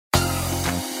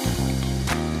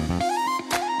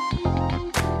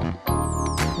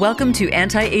Welcome to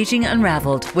Anti-Aging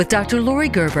Unraveled with Dr. Lori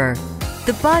Gerber.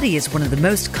 The body is one of the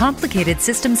most complicated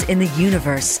systems in the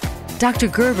universe. Dr.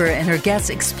 Gerber and her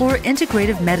guests explore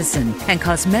integrative medicine and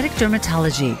cosmetic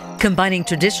dermatology, combining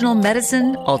traditional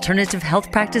medicine, alternative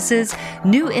health practices,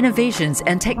 new innovations,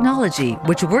 and technology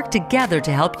which work together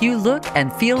to help you look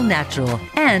and feel natural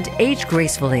and age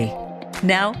gracefully.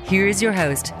 Now, here is your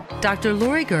host, Dr.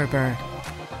 Lori Gerber.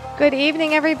 Good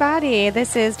evening, everybody.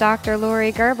 This is Dr.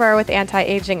 Lori Gerber with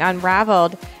Anti-Aging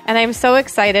Unraveled. And I'm so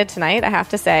excited tonight, I have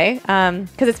to say,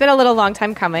 because it's been a long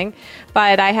time coming.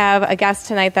 But I have a guest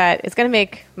tonight that is going to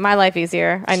make my life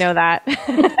easier. I know that.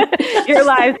 Your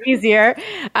lives easier.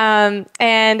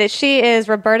 And she is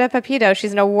Roberta Pipito.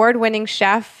 She's an award-winning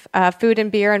chef, food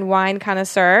and beer and wine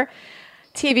connoisseur,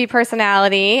 TV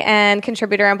personality, and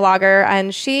contributor and blogger.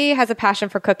 And she has a passion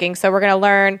for cooking. So we're going to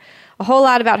learn a whole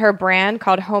lot about her brand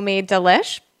called Homemade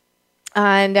Delish,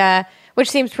 and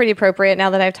which seems pretty appropriate now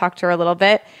that I've talked to her a little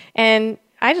bit. And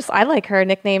I like her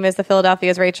nickname is the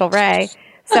Philadelphia's Rachel Ray.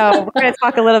 So we're going to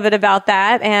talk a little bit about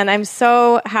that. And I'm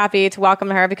so happy to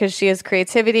welcome her because she has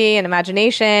creativity and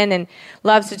imagination and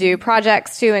loves to do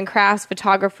projects too, and crafts,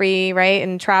 photography, right,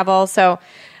 and travel. So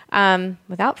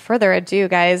without further ado,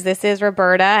 guys, this is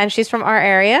Roberta, and she's from our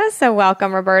area. So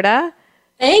welcome, Roberta.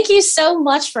 Thank you so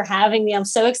much for having me. I'm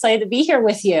so excited to be here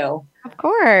with you. Of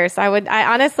course. I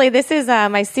honestly, this is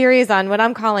my series on what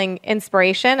I'm calling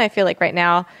inspiration. I feel like right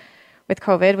now with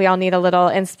COVID, we all need a little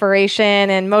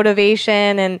inspiration and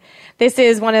motivation. And this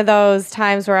is one of those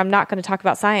times where I'm not going to talk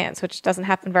about science, which doesn't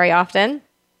happen very often.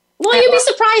 Well, you'd be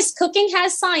surprised. Cooking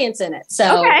has science in it. So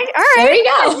okay, all right. There you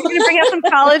go. You're going to bring up some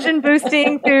collagen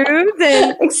boosting foods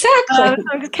and exactly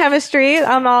some chemistry.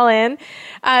 I'm all in.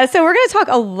 So we're going to talk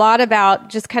a lot about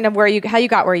just kind of how you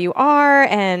got where you are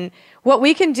and what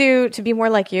we can do to be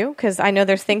more like you, because I know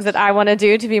there's things that I want to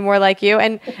do to be more like you.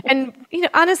 And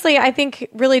honestly, I think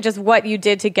really just what you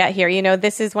did to get here.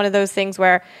 This is one of those things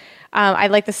where I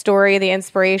like the story, the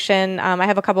inspiration. I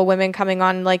have a couple women coming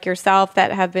on like yourself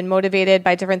that have been motivated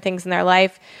by different things in their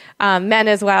life, men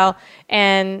as well.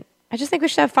 And I just think we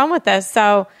should have fun with this.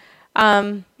 So,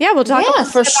 we'll talk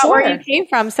about where you came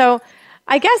from. So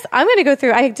I guess I'm going to go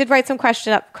through, I did write some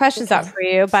questions up for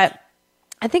you, but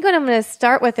I think what I'm going to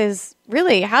start with is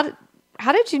really, how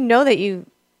did you know that you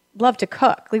love to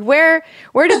cook? Like where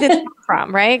did this come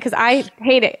from, right? Because I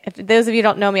hate it. If those of you who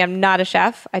don't know me, I'm not a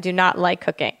chef. I do not like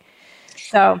cooking.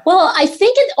 Well, I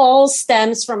think it all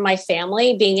stems from my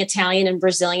family being Italian and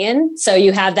Brazilian. So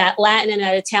you have that Latin and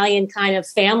that Italian kind of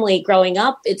family growing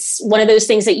up. It's one of those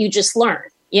things that you just learn.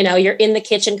 You're in the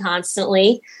kitchen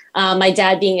constantly. My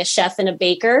dad being a chef and a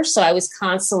baker. So I was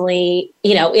constantly,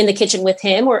 in the kitchen with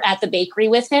him or at the bakery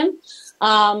with him.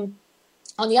 On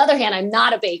the other hand, I'm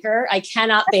not a baker. I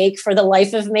cannot bake for the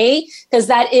life of me because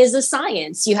that is a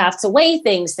science. You have to weigh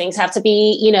things. Things have to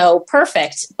be,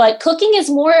 perfect. But cooking is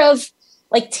more of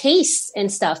like taste and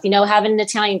stuff. Having an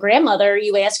Italian grandmother,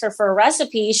 you ask her for a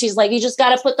recipe, she's like, you just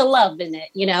got to put the love in it,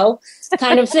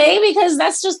 kind of thing, because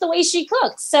that's just the way she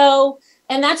cooked. So,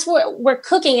 and that's what we're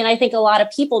cooking. And I think a lot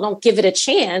of people don't give it a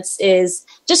chance is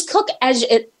just cook as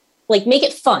it, like make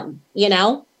it fun,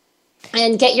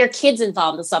 and get your kids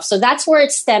involved and stuff. So that's where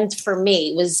it stemmed for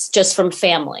me, was just from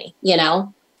family,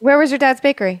 Where was your dad's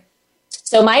bakery?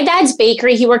 So my dad's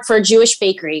bakery, he worked for a Jewish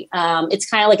bakery. It's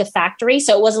kind of like a factory.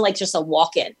 So it wasn't like just a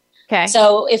walk-in. Okay.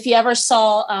 So if you ever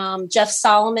saw Jeff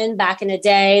Solomon back in the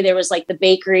day, there was like the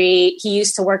bakery. He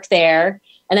used to work there.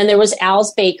 And then there was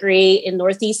Al's Bakery in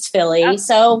Northeast Philly. Oh.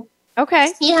 So,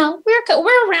 okay.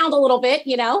 We're around a little bit,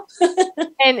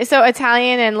 And so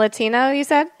Italian and Latino, you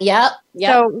said? Yep.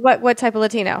 So what type of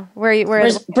Latino?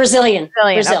 Brazilian.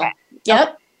 Brazil. Okay. Yep.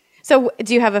 Okay. So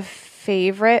do you have a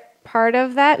favorite part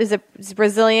of that? Is it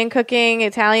Brazilian cooking,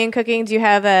 Italian cooking? Do you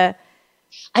have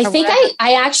I think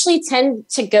I actually tend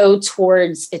to go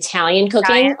towards Italian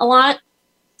cooking a lot.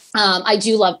 I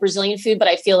do love Brazilian food, but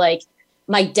I feel like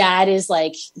my dad is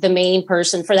like the main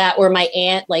person for that, or my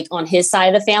aunt, like on his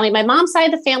side of the family. My mom's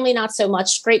side of the family, not so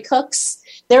much great cooks.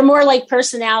 They're more like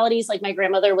personalities. Like my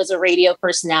grandmother was a radio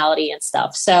personality and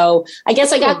stuff. So I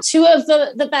guess I got two of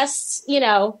the best,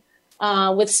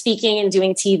 with speaking and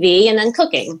doing TV and then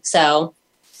cooking. So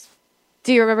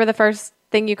do you remember the first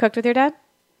thing you cooked with your dad?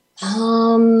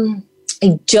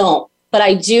 I don't, but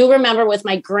I do remember with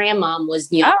my grandmom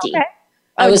was gnocchi. Oh, okay.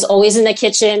 I was always in the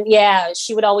kitchen. Yeah.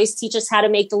 She would always teach us how to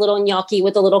make the little gnocchi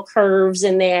with the little curves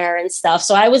in there and stuff.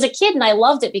 So I was a kid and I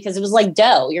loved it because it was like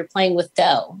dough. You're playing with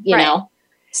dough, you know?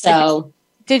 So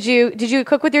did you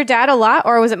cook with your dad a lot,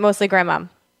 or was it mostly grandmom?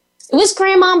 It was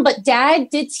grandmom, but dad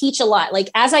did teach a lot. Like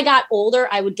as I got older,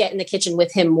 I would get in the kitchen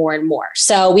with him more and more.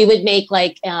 So we would make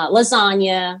like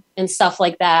lasagna and stuff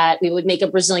like that. We would make a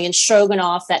Brazilian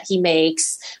stroganoff that he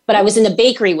makes, but I was in the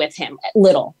bakery with him at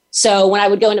little. So when I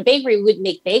would go in a bakery, we would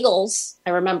make bagels. I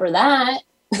remember that.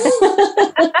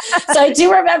 So I do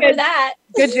remember that.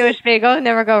 Good Jewish bagel,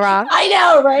 never go wrong. I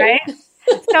know, right?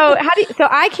 So so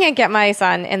I can't get my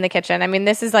son in the kitchen. I mean,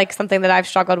 this is like something that I've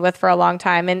struggled with for a long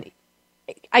time. And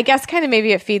I guess kind of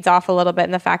maybe it feeds off a little bit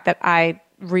in the fact that I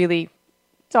really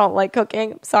don't like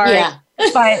cooking. Sorry. Yeah.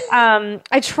 But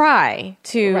I try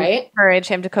to encourage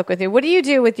him to cook with me. What do you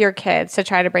do with your kids to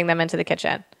try to bring them into the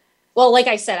kitchen? Well, like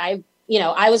I said, I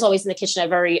was always in the kitchen at a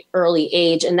very early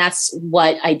age, and that's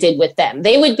what I did with them.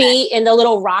 They would be in the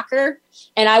little rocker,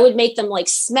 and I would make them like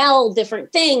smell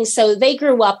different things. So they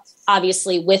grew up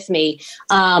obviously with me.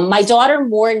 My daughter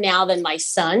more now than my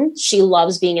son. She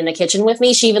loves being in the kitchen with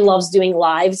me. She even loves doing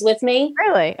lives with me.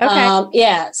 Really? Okay.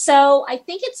 Yeah. So I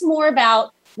think it's more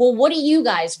about, well, what do you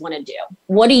guys want to do?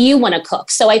 What do you want to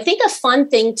cook? So I think a fun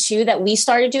thing too that we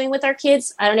started doing with our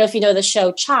kids, I don't know if you know the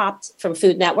show Chopped from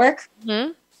Food Network.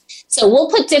 Mm-hmm. So we'll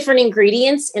put different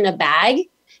ingredients in a bag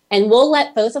and we'll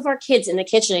let both of our kids in the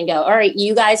kitchen and go, all right,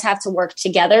 you guys have to work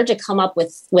together to come up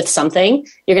with something.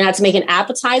 You're going to have to make an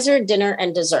appetizer, dinner,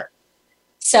 and dessert.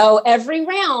 So every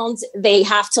round, they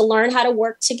have to learn how to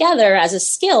work together as a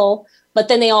skill, but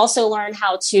then they also learn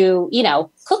how to,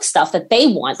 cook stuff that they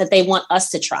want us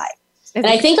to try. And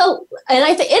I think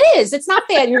it is. It's not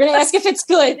bad. You're going to ask if it's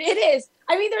good. It is.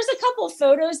 I mean, there's a couple of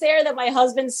photos there that my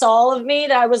husband saw of me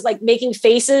that I was like making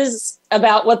faces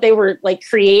about what they were like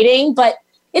creating, but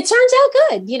it turns out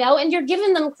good, and you're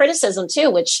giving them criticism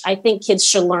too, which I think kids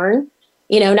should learn.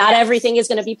 Not everything is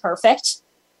going to be perfect.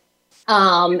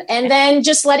 And then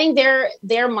just letting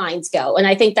their minds go. And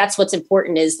I think that's what's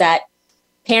important is that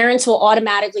parents will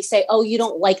automatically say, oh, you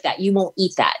don't like that. You won't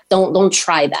eat that. Don't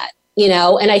try that.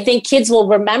 And I think kids will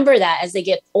remember that as they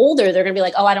get older. They're going to be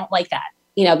like, oh, I don't like that,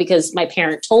 because my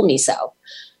parent told me so.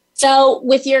 So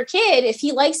with your kid, if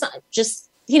he likes something, just,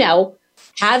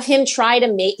 have him try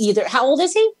to make either. How old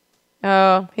is he?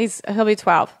 Oh, he'll be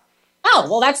 12. Oh,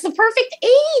 well, that's the perfect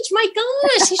age. My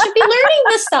gosh, he should be learning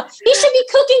this stuff. He should be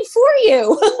cooking for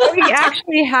you. He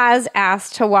actually has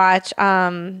asked to watch,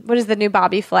 what is the new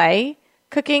Bobby Flay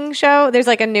cooking show? There's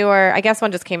like a newer, I guess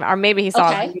one just came out, or maybe he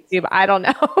saw it on YouTube. I don't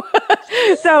know.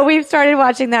 So we've started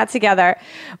watching that together.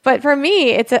 But for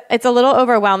me, it's a little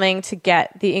overwhelming to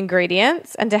get the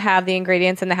ingredients and to have the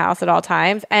ingredients in the house at all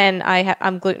times. And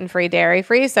I'm gluten-free,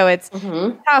 dairy-free. So it's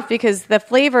tough because the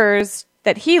flavors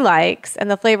that he likes and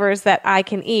the flavors that I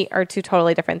can eat are two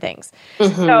totally different things.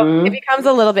 So it becomes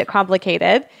a little bit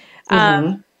complicated.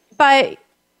 But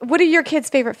what are your kids'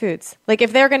 favorite foods? Like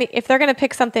if they're gonna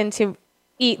pick something to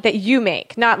eat that you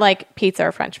make, not like pizza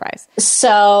or French fries.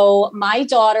 So my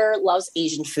daughter loves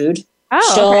Asian food.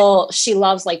 Oh, she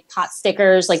loves like pot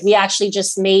stickers. Like we actually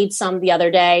just made some the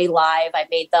other day live. I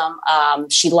made them.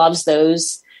 She loves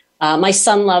those. My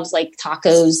son loves like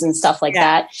tacos and stuff like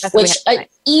that, which an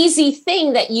easy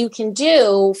thing that you can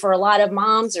do for a lot of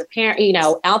moms or parents,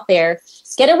 out there,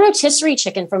 get a rotisserie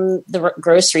chicken from the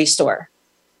grocery store.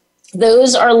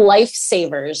 Those are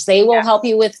lifesavers. They will help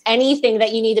you with anything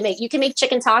that you need to make. You can make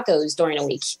chicken tacos during a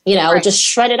week, just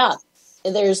shred it up.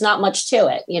 There's not much to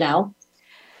it,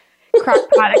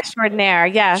 Crock-pot extraordinaire,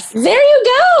 yes. There you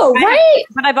go, right?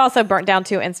 But I've also burnt down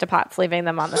 2 Instapots, leaving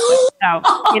them on the stove.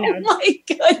 So, my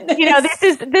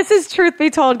goodness. This is truth be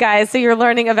told, guys. So you're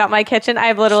learning about my kitchen.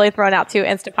 I've literally thrown out 2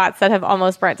 Instapots that have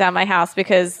almost burnt down my house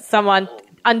because someone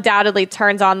undoubtedly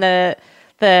turns on the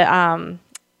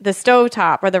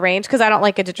stovetop or the range because I don't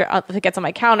like it if it gets on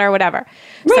my counter or whatever.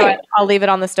 Right. So I'll leave it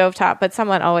on the stovetop, but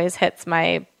someone always hits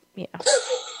my,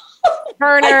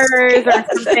 burners or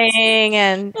something,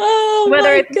 and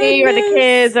whether it's me or the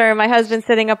kids or my husband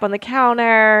sitting up on the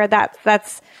counter,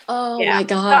 that's my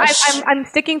gosh. So I'm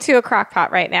sticking to a crock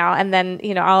pot right now, and then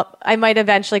I might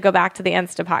eventually go back to the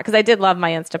Instapot because I did love my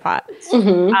Instapot.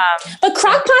 But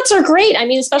crock pots are great. I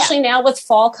mean, especially now with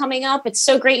fall coming up, it's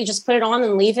so great. You just put it on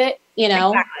and leave it.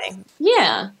 Exactly.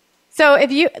 Yeah. So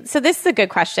this is a good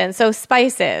question. So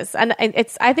spices, and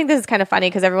I think this is kind of funny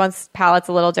because everyone's palate's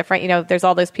a little different. There's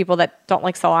all those people that don't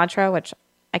like cilantro, which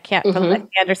I can't really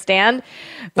understand.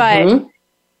 But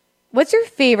what's your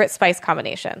favorite spice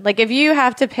combination? Like if you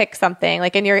have to pick something,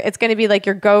 like it's going to be like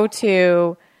your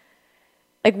go-to.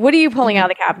 Like what are you pulling out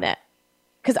of the cabinet?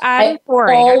 Because I'm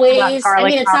pouring garlic,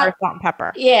 powder, salt, and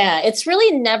pepper. Yeah, it's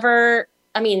really never.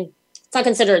 I mean, it's not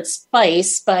considered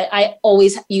spice, but I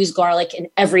always use garlic in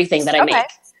everything that I make.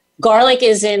 Garlic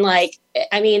is in like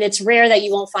I mean, it's rare that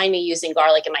you won't find me using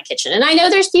garlic in my kitchen. And I know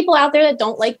there's people out there that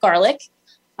don't like garlic.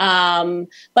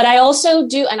 But I also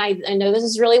do, and I know this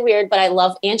is really weird, but I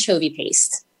love anchovy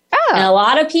paste. Oh. And a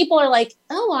lot of people are like,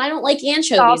 oh, I don't like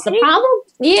anchovies. Salty? The problem,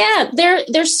 yeah,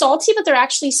 they're salty, but they're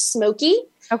actually smoky.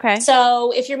 Okay.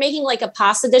 So if you're making like a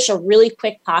pasta dish, a really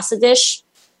quick pasta dish,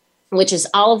 which is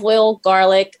olive oil,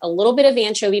 garlic, a little bit of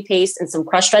anchovy paste, and some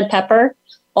crushed red pepper,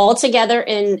 all together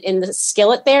in the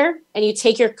skillet there, and you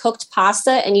take your cooked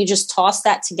pasta and you just toss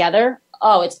that together.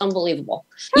 Oh, it's unbelievable.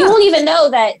 Huh. You won't even know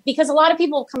that, because a lot of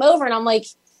people come over and I'm like,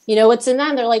 you know what's in that?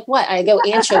 And they're like, what? I go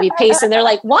anchovy paste, and they're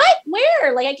like, what?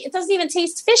 Where? Like, it doesn't even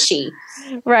taste fishy.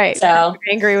 Right. So I'm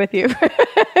angry with you.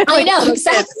 I know,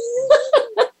 exactly.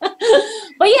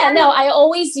 But yeah, no, I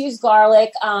always use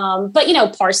garlic, but you know,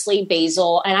 parsley,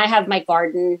 basil, and I have my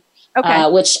garden,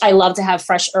 which I love to have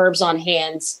fresh herbs on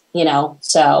hand, you know,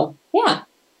 so yeah.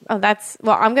 Oh,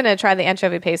 I'm going to try the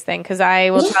anchovy paste thing, because I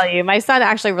will tell you, my son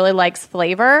actually really likes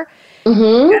flavor in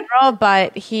general,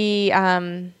 but he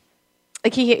doesn't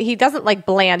like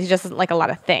bland. He just doesn't like a lot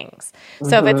of things.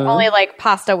 So if it's only like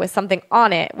pasta with something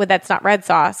on it that's not red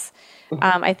sauce,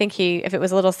 I think if it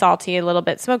was a little salty, a little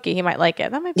bit smoky, he might like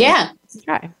it. That might be a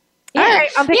try. Yeah. All right,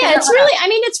 it's really, I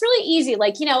mean, it's really easy.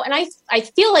 Like, you know, and I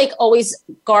feel like always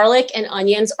garlic and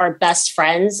onions are best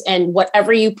friends, and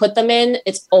whatever you put them in,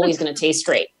 it's always going to taste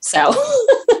great. So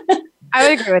I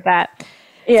would agree with that.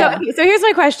 Yeah. So here's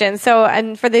my question. So,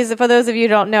 and for those of you who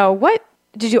don't know, what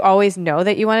did you always know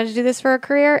that you wanted to do this for a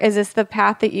career? Is this the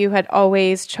path that you had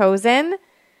always chosen?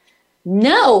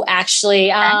 No,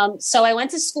 actually. So I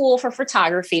went to school for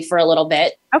photography for a little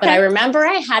bit, but I remember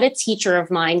I had a teacher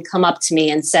of mine come up to me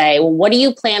and say, well, what do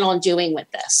you plan on doing with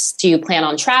this? Do you plan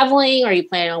on traveling? Or are you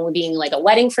planning on being like a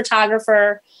wedding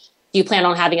photographer? Do you plan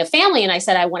on having a family? And I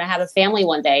said, I want to have a family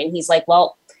one day. And he's like,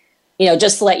 well, you know,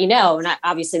 just to let you know, and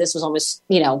obviously this was almost,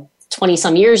 20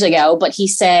 some years ago, but he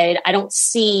said, I don't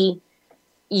see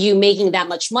you making that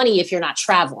much money if you're not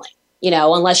traveling,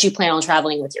 unless you plan on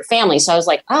traveling with your family. So I was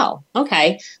like, oh,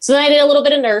 okay. So then I did a little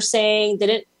bit of nursing.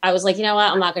 I was like, you know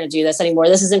what? I'm not going to do this anymore.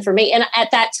 This isn't for me. And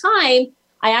at that time,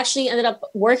 I actually ended up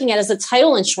working as a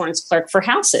title insurance clerk for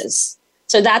houses.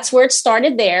 So that's where it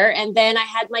started there. And then I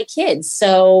had my kids.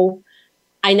 So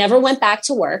I never went back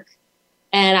to work,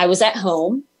 and I was at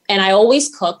home, and I always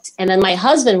cooked. And then my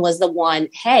husband was the one,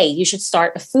 hey, you should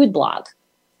start a food blog.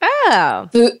 Oh.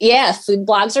 Food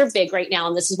blogs are big right now.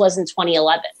 And this was in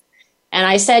 2011. And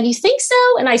I said, you think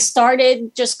so? And I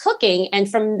started just cooking. And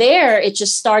from there, it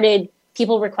just started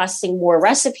people requesting more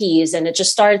recipes. And it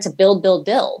just started to build. Like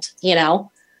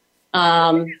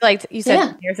you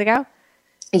said years ago?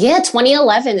 Yeah,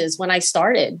 2011 is when I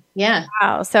started. Yeah.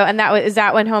 Wow. So, and is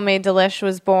that when Homemade Delish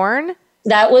was born?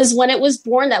 That was when it was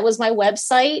born. That was my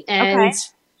website. And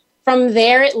from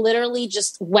there, it literally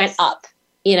just went up.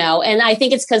 And I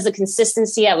think it's because the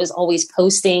consistency, I was always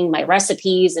posting my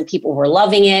recipes and people were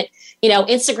loving it.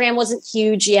 Instagram wasn't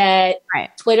huge yet.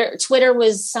 Right. Twitter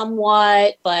was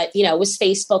somewhat, but, it was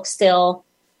Facebook still.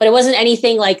 But it wasn't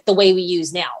anything like the way we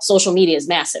use now. Social media is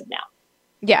massive now.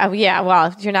 Yeah. Yeah.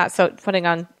 Well, you're not putting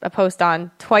on a post on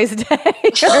twice a day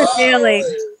or daily.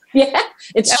 Yeah,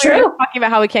 it's true. true. We're talking about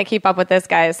how we can't keep up with this,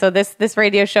 guys. So this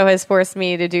radio show has forced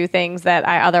me to do things that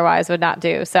I otherwise would not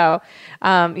do. So,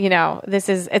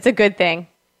 it's a good thing.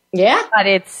 Yeah, but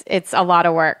it's a lot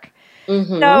of work.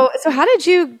 Mm-hmm. So how did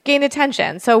you gain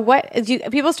attention? So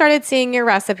people started seeing your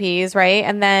recipes, right?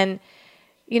 And then,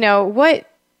 what?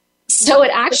 So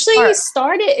it actually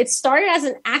started. It started as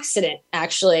an accident.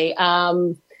 Actually,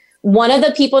 one of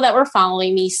the people that were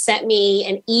following me sent me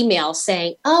an email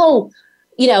saying, "Oh,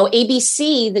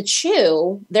 ABC, the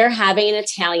Chew, they're having an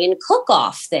Italian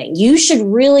cook-off thing. You should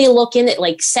really look in it,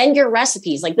 like send your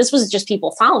recipes." Like this was just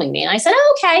people following me. And I said,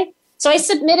 oh, okay. So I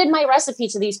submitted my recipe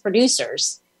to these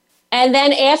producers. And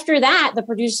then after that, the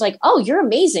producer's like, oh, you're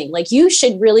amazing. Like you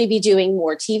should really be doing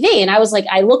more TV. And I was like,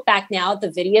 I look back now at the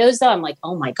videos though. I'm like,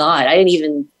 oh my God,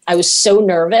 I was so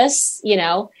nervous,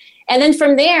 And then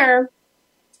from there,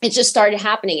 it just started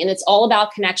happening, and it's all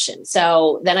about connection.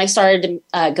 So then I started to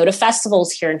go to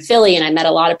festivals here in Philly, and I met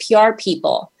a lot of PR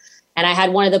people. And I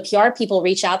had one of the PR people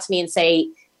reach out to me and say,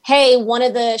 hey, one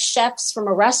of the chefs from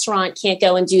a restaurant can't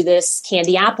go and do this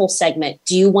candy apple segment.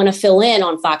 Do you want to fill in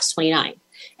on Fox 29?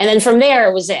 And then from there,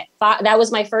 it was it. That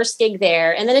was my first gig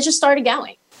there. And then it just started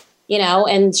going,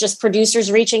 and just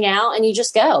producers reaching out, and you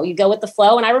just go. You go with the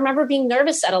flow. And I remember being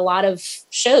nervous at a lot of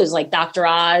shows like Dr.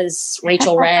 Oz,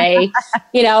 Rachel Ray.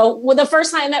 The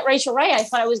first time I met Rachel Ray, I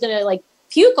thought I was going to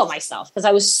puke on myself because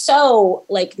I was so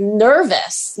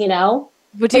nervous,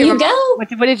 What did you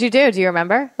do? Do you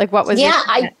remember? What was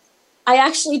I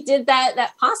actually did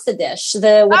that pasta dish,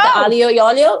 the aglio e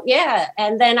olio. Yeah.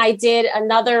 And then I did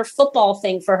another football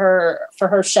thing for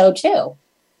her show too.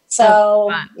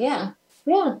 So yeah.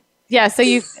 Yeah. So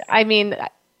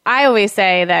I always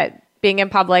say that being in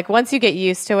public, once you get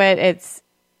used to it,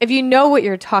 if you know what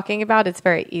you're talking about, it's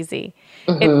very easy.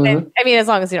 As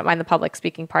long as you don't mind the public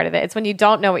speaking part of it. It's when you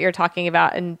don't know what you're talking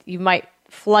about and you might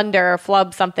flunder or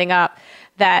flub something up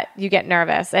that you get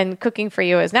nervous. And cooking for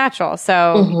you is natural.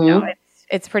 So,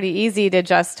 it's pretty easy to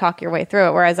just talk your way through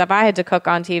it. Whereas if I had to cook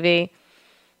on TV,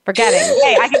 forget it.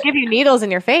 Hey, I could give you needles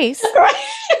in your face. Right.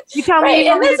 You tell me.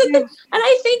 And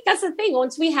I think that's the thing.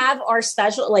 Once we have our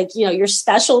special, your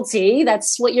specialty,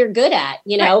 that's what you're good at,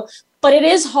 Right. But it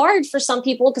is hard for some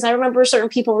people because I remember certain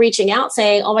people reaching out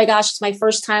saying, oh my gosh, it's my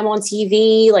first time on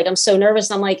TV. Like, I'm so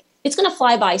nervous. And I'm like, it's going to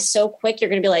fly by so quick.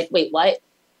 You're going to be like, wait, what?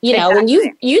 And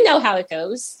you know how it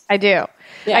goes. I do.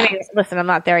 Yeah. Listen, I'm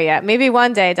not there yet. Maybe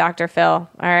one day, Dr. Phil. All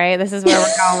right. This is where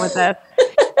we're going with this.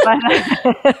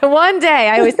 But one day,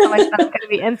 I always tell myself it's going to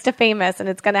be Insta famous and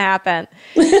it's going to happen.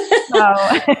 So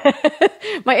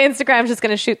my Instagram's just going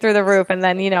to shoot through the roof and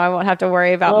then, I won't have to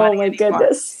worry about money anymore.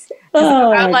 Goodness.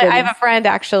 I have a friend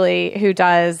actually who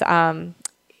does,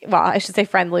 I should say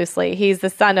friend loosely. He's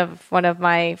the son of one of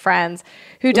my friends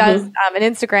who does an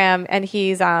Instagram and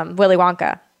he's Willy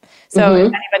Wonka. So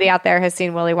if anybody out there has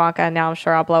seen Willy Wonka, now I'm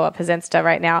sure I'll blow up his Insta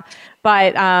right now.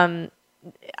 But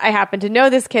I happen to know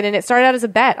this kid and it started out as a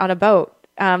bet on a boat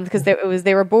because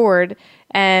they were bored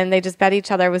and they just bet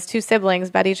each other. It was two siblings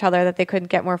bet each other that they couldn't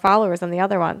get more followers than the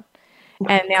other one.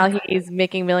 And now he's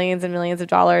making millions and millions of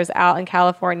dollars out in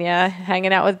California,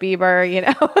 hanging out with Bieber, And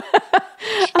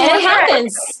it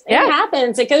happens. Yeah. It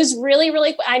happens. It goes really,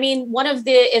 really quick. One of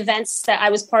the events that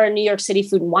I was part of New York City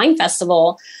Food and Wine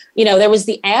Festival, there was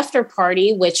the after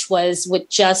party, which was with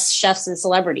just chefs and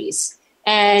celebrities.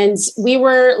 And we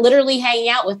were literally hanging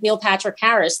out with Neil Patrick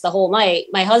Harris the whole night.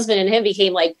 My husband and him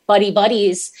became like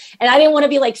buddies. And I didn't want to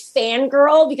be like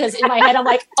fangirl because in my head, I'm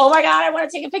like, oh my God, I want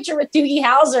to take a picture with Doogie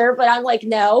Howser. But I'm like,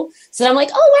 no. So I'm like,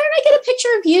 oh, why don't I get a picture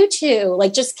of you two?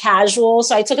 Like just casual.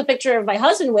 So I took a picture of my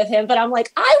husband with him, but I'm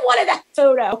like, I wanted that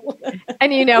photo.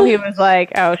 And he was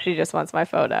like, oh, she just wants my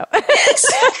photo.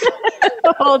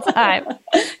 The whole time.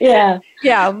 Yeah.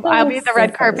 Yeah. I'll be at the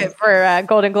red carpet for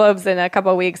Golden Globes in a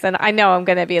couple of weeks. And I know I'm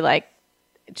going to be like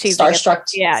starstruck.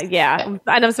 Yeah. And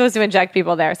I'm supposed to inject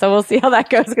people there. So we'll see how that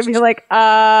goes. It's going to be like,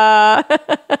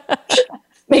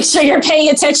 Make sure you're paying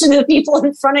attention to the people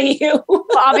in front of you. Well,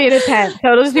 I'll be in a tent.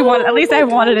 So it'll just be one. At least I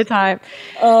have one at a time.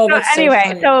 Oh, that's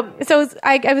anyway, so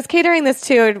I was catering this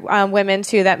to women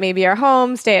too that maybe are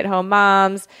home, stay-at-home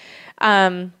moms.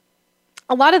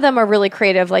 A lot of them are really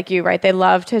creative like you, right? They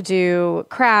love to do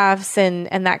crafts and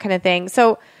that kind of thing.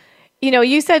 So,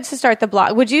 you said to start the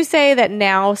blog. Would you say that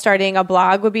now starting a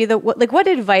blog would be what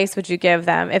advice would you give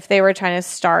them if they were trying to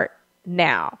start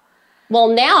now? Well,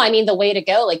 now, the way to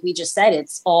go, like we just said,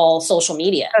 it's all social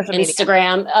media.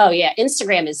 Instagram. Oh yeah.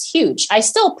 Instagram is huge. I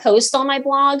still post on my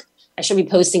blog. I should be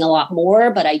posting a lot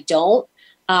more, but I don't.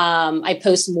 I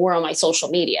post more on my social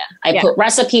media. I put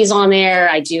recipes on there.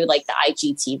 I do like the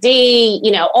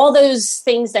IGTV, all those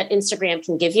things that Instagram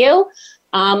can give you.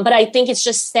 But I think it's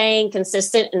just staying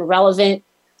consistent and relevant,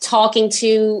 talking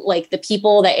to like the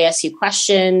people that ask you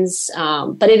questions.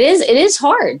 But it is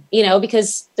hard,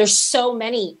 because there's so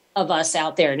many of us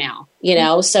out there now,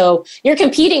 so you're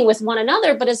competing with one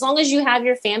another. But as long as you have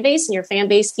your fan base and your fan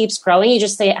base keeps growing, you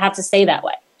just have to stay that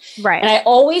way. Right. And I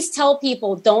always tell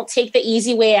people, don't take the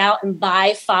easy way out and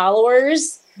buy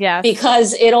followers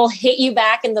because it'll hit you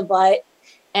back in the butt.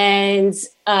 And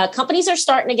companies are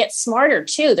starting to get smarter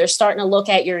too. They're starting to look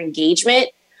at your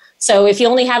engagement. So if you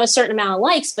only have a certain amount of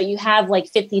likes, but you have like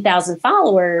 50,000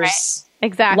 followers, right.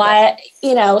 Exactly.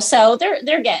 So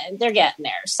they're getting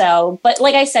there. So, but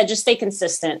like I said, just stay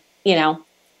consistent,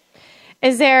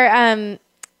 Is there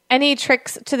any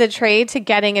tricks to the trade to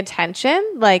getting attention?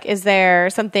 Like, is there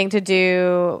something to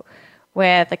do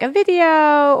with like a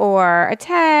video or a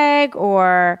tag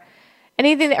or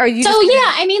anything? Or you?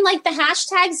 Like the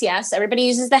hashtags. Yes, everybody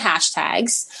uses the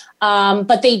hashtags,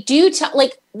 but they do.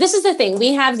 This is the thing.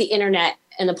 We have the internet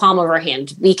in the palm of our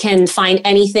hand. We can find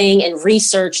anything and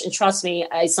research. And trust me,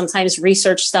 I sometimes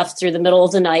research stuff through the middle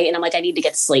of the night, and I'm like, I need to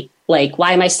get sleep. Like,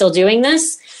 why am I still doing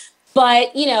this?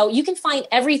 But, you can find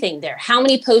everything there. How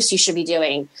many posts you should be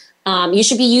doing. You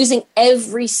should be using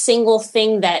every single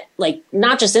thing that, like,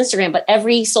 not just Instagram, but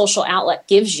every social outlet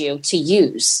gives you to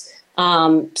use.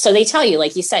 So they tell you,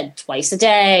 like you said, twice a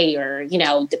day or,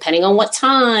 depending on what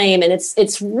time. And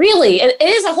it's really, it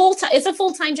is it's a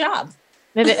full-time job.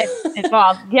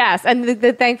 Well, yes. And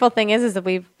the thankful thing is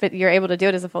that you're able to do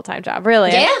it as a full-time job,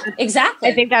 really. Yeah, exactly.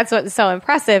 I think that's what's so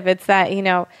impressive. It's that,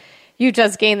 you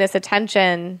just gain this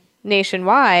attention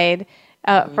nationwide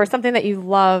for something that you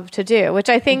love to do, which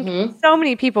I think so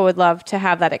many people would love to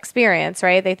have that experience,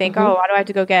 right? They think, oh, why do I have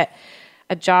to go get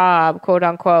a job, quote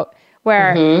unquote,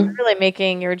 where you're really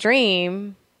making your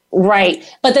dream. Right.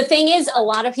 But the thing is, a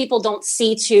lot of people don't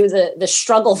see to the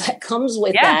struggle that comes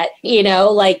with that.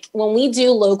 Like when we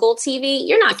do local TV,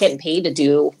 you're not getting paid to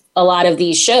do a lot of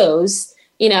these shows.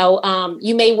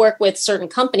 You may work with certain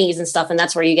companies and stuff, and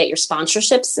that's where you get your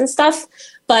sponsorships and stuff.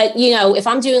 But, if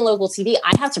I'm doing local TV,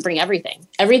 I have to bring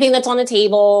everything that's on the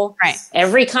table, right?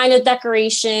 Every kind of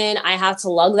decoration. I have to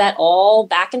lug that all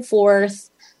back and forth.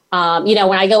 When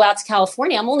I go out to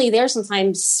California, I'm only there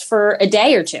sometimes for a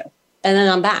day or two. And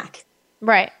then I'm back.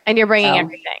 Right. And you're bringing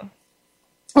everything.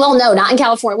 Well, no, not in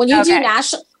California. When you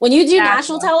do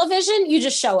national television, you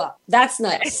just show up. That's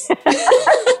nice.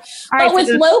 But with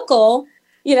local,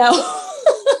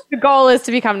 the goal is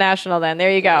to become national then.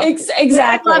 There you go.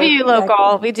 Exactly. Love you,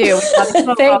 local. We do. We love you,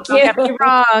 local. Thank you. Don't get me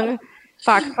wrong,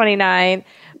 Fox 29.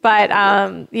 But,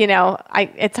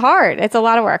 it's hard. It's a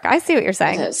lot of work. I see what you're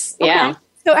saying. It is. Yeah.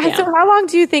 Okay. So how long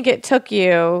do you think it took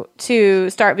you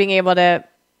to start being able to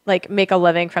make a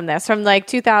living from this, from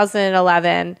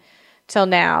 2011 till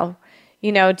now?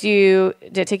 Did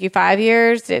it take you 5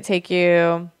 years? Did it take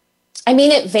you? I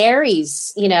mean, it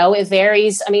varies, it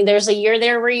varies. I mean, there's a year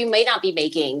there where you may not be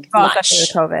making much. Especially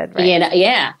with COVID, right?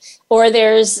 Yeah. Or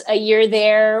there's a year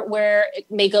there where it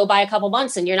may go by a couple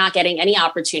months and you're not getting any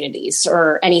opportunities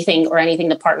or anything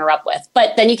to partner up with.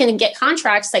 But then you can get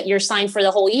contracts that you're signed for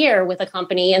the whole year with a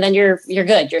company, and then you're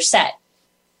good, you're set.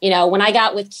 When I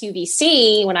got with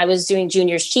QVC, when I was doing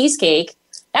Junior's Cheesecake,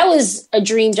 that was a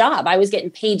dream job. I was getting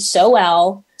paid so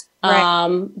well.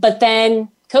 Right. But then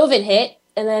COVID hit,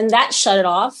 and then that shut it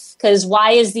off, because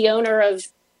why is the owner of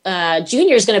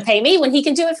Junior's going to pay me when he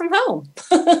can do it from home?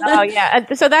 Oh,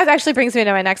 yeah. So that actually brings me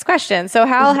to my next question. So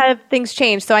how have things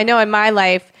changed? So I know in my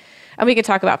life, and we could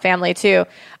talk about family too,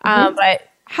 but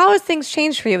how has things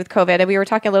changed for you with COVID? And we were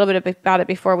talking a little bit about it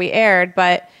before we aired,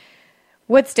 but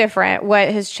what's different? What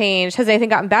has changed? Has anything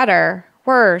gotten better?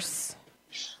 Worse?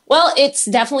 Well, it's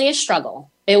definitely a struggle.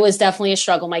 It was definitely a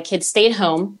struggle. My kids stayed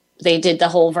home. They did the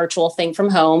whole virtual thing from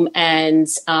home. And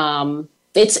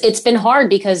it's been hard,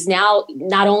 because now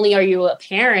not only are you a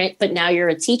parent, but now you're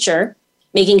a teacher,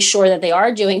 making sure that they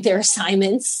are doing their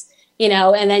assignments,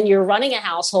 and then you're running a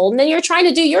household, and then you're trying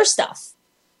to do your stuff.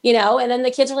 And then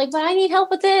the kids are like, but I need help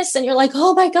with this. And you're like,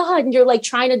 oh my God. And you're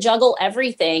trying to juggle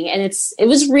everything. And it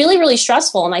was really, really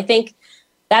stressful. And I think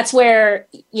that's where,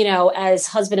 as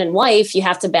husband and wife, you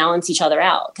have to balance each other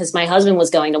out, because my husband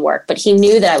was going to work, but he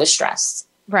knew that I was stressed.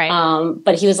 Right.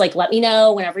 But he was like, let me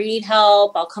know whenever you need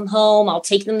help. I'll come home. I'll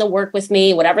take them to work with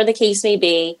me, whatever the case may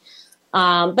be.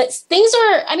 But things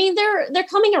are, they're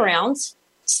coming around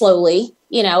slowly,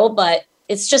 but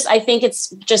it's just, I think it's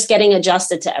just getting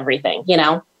adjusted to everything,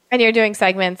 And you're doing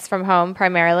segments from home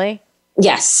primarily?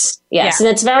 Yes. Yeah. And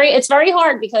it's very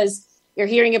hard, because you're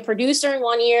hearing a producer in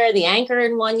 1 year, the anchor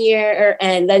in 1 year,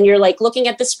 and then you're looking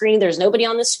at the screen. There's nobody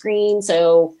on the screen.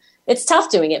 So it's tough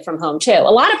doing it from home too.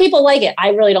 A lot of people like it. I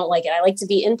really don't like it. I like to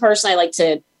be in person. I like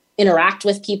to interact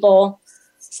with people.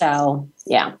 So,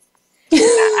 yeah.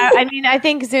 I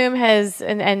think Zoom has,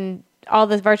 and all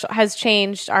this virtual has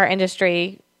changed our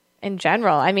industry in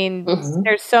general.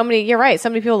 There's so many, you're right. So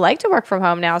many people like to work from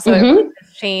home now. So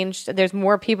it's changed. There's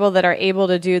more people that are able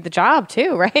to do the job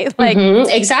too, right?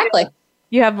 Exactly.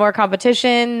 You have more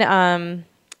competition.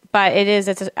 But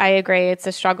I agree, it's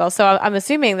a struggle. So I'm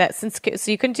assuming that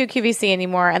so you couldn't do QVC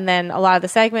anymore, and then a lot of the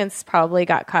segments probably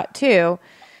got cut too.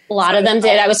 A lot of them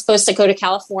did. I was supposed to go to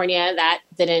California. That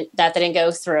didn't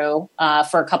go through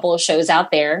for a couple of shows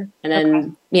out there. And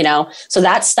then, so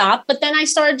that stopped. But then I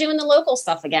started doing the local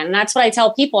stuff again. And that's what I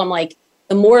tell people. I'm like,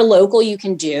 the more local you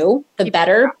can do, the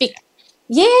better. And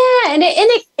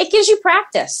it gives you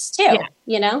practice too,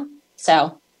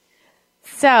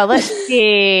 So let's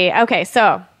see. Okay,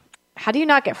 so how do you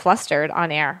not get flustered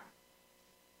on air?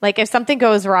 If something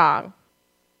goes wrong.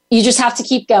 You just have to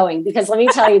keep going, because let me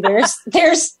tell you,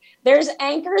 there's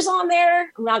anchors on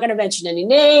there. I'm not going to mention any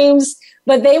names,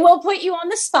 but they will put you on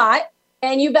the spot,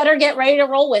 and you better get ready to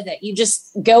roll with it. You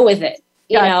just go with it,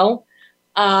 know.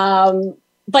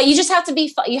 But you just have to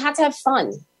be. You have to have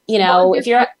fun, If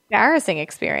you're embarrassing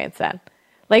experience, then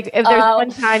if there's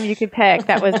one time you could pick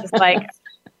that was just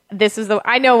this is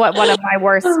I know what one of my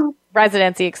worst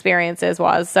residency experiences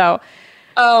was. So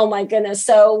Oh my goodness.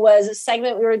 So it was a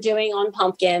segment we were doing on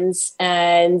pumpkins,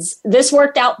 and this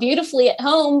worked out beautifully at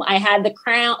home. I had the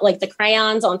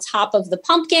crayons on top of the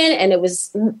pumpkin, and it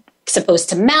was supposed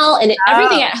to melt, and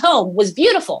everything at home was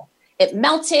beautiful. It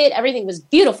melted. Everything was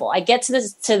beautiful. I get to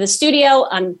the studio.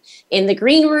 I'm in the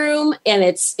green room, and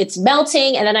it's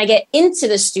melting. And then I get into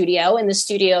the studio, and the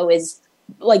studio is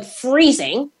like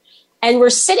freezing. And we're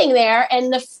sitting there,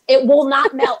 and it will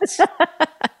not melt.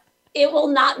 It will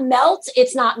not melt.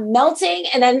 It's not melting.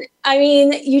 And then, I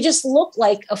mean, you just look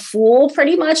like a fool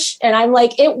pretty much. And I'm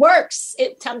like, it works.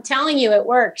 I'm telling you, it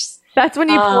works. That's when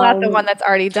you pull out the one that's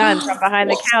already done from behind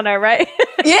the counter, right?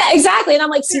 Yeah, exactly. And I'm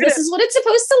like, see, this is what it's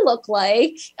supposed to look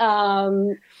like.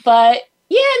 But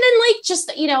yeah, and then like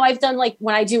just, I've done like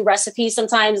when I do recipes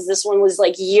sometimes, this one was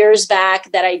like years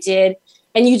back that I did.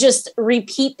 And you just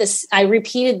repeat this. I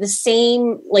repeated the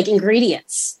same like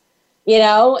ingredients,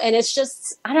 and it's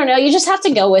just, I don't know. You just have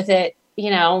to go with it,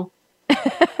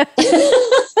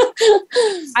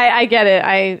 I get it.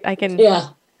 I can. Yeah.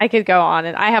 I could go on,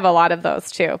 and I have a lot of those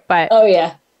too. But oh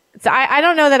yeah, so I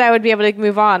don't know that I would be able to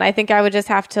move on. I think I would just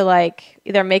have to like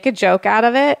either make a joke out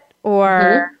of it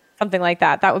or something like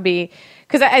that. That would be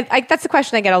because I that's the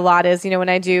question I get a lot is when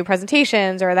I do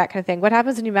presentations or that kind of thing. What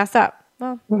happens when you mess up?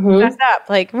 Well, mess up.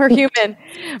 Like we're human,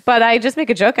 but I just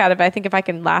make a joke out of it. I think if I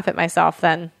can laugh at myself,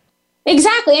 then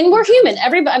exactly. And we're human.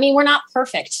 Everybody. I mean, we're not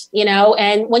perfect,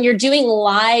 And when you're doing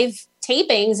live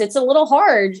tapings, it's a little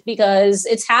hard because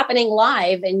it's happening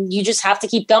live and you just have to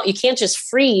keep going. You can't just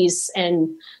freeze and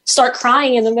start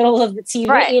crying in the middle of the TV,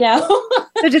 right.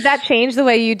 So did that change the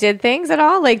way you did things at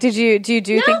all? Like, do you do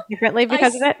things differently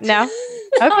because of it? No.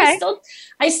 Okay.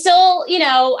 I still,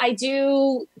 I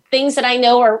do things that I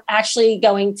know are actually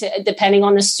going to, depending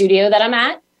on the studio that I'm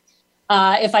at.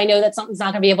 If I know that something's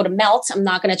not going to be able to melt, I'm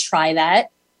not going to try that,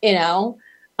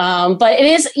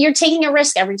 but you're taking a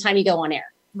risk every time you go on air.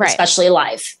 Right. Especially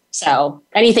live. So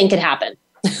anything could happen.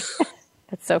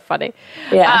 That's so funny.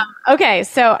 Yeah. Okay.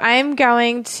 So I'm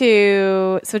going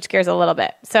to switch gears a little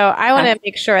bit. So I want to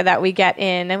make sure that we get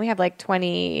in, and we have like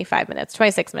 26 minutes.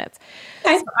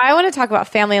 Okay. So I want to talk about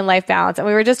family and life balance. And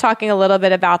we were just talking a little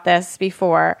bit about this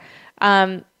before.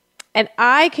 And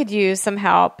I could use some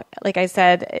help, like I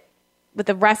said, with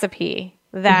the recipe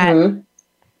that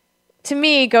to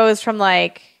me goes from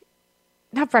like,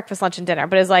 not breakfast, lunch, and dinner,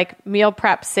 but is like meal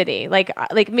prep city. Like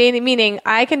meaning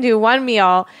I can do one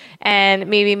meal and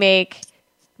maybe make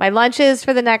my lunches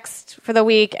for the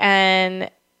week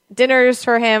and dinners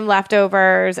for him,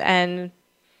 leftovers, and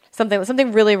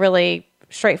something really, really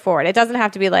straightforward. It doesn't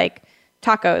have to be like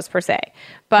tacos per se,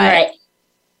 but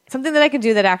something that I can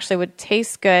do that actually would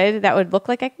taste good, that would look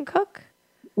like I can cook.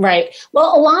 Right.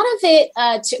 Well, a lot of it,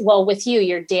 with you,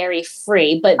 you're dairy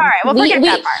free, but all right, well, forget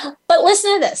that part. But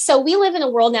listen to this. So we live in a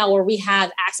world now where we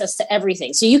have access to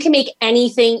everything. So you can make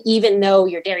anything, even though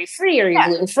you're dairy free or you're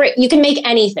gluten free. You can make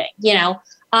anything,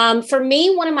 For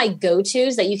me, one of my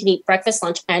go-tos that you can eat breakfast,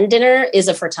 lunch, and dinner is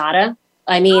a frittata.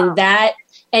 I mean,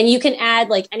 and you can add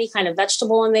like any kind of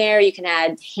vegetable in there. You can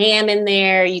add ham in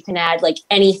there. You can add like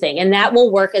anything. And that will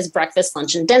work as breakfast,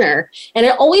 lunch, and dinner. And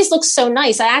it always looks so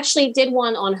nice. I actually did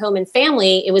one on Home and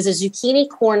Family. It was a zucchini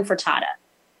corn frittata.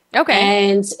 Okay.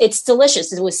 And it's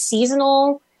delicious. It was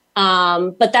seasonal.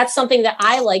 But that's something that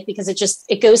I like because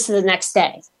it goes to the next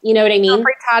day. You know what I mean? So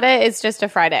frittata is just a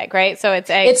fried egg, right? So it's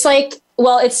egg. It's like,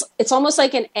 it's almost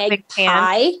like an egg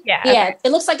pie. Yeah. Yeah. Okay.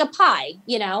 It looks like a pie,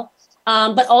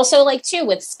 But also like too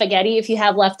with spaghetti, if you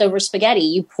have leftover spaghetti,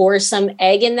 you pour some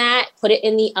egg in that, put it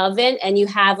in the oven, and you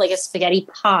have like a spaghetti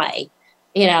pie,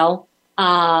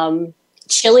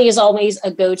 Chili is always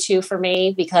a go-to for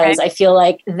me because I feel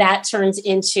like that turns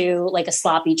into like a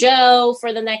sloppy Joe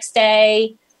for the next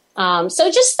day.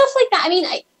 So just stuff like that. I mean,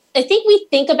 I think we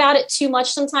think about it too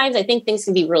much sometimes. I think things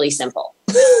can be really simple.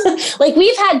 Like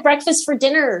we've had breakfast for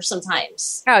dinner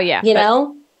sometimes. Oh yeah.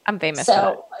 I'm famous for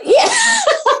that. Yeah.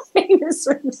 Famous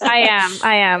for that.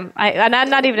 I am. And I'm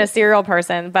not even a cereal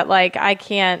person, but like I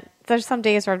can't. There's some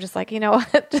days where I'm just like, you know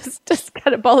what, just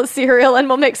got a bowl of cereal and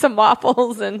we'll make some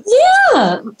waffles and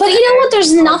but you know what?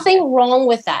 There's nothing wrong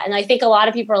with that. And I think a lot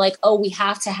of people are like, oh, we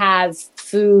have to have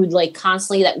food like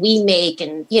constantly that we make,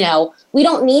 and we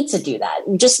don't need to do that.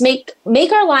 Just make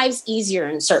our lives easier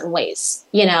in certain ways.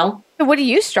 So what do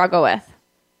you struggle with?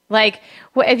 Like,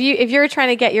 if you're trying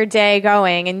to get your day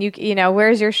going, and you know,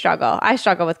 where's your struggle? I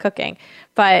struggle with cooking,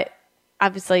 but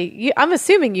obviously, I'm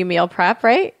assuming you meal prep,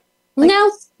 right? Like,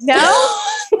 no,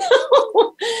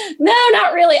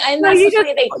 not really. I'm not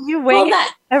you wing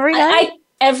it every night.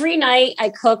 Every night I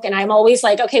cook, and I'm always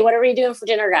like, okay, what are we doing for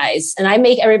dinner, guys? And I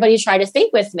make everybody try to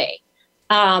think with me.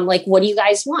 Like, what do you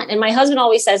guys want? And my husband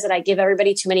always says that I give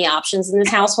everybody too many options in this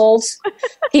household.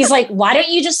 He's like, why don't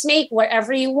you just make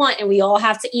whatever you want and we all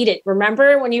have to eat it?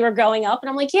 Remember when you were growing up? And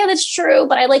I'm like, yeah, that's true.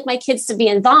 But I like my kids to be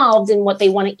involved in what they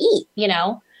want to eat,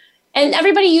 and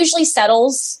everybody usually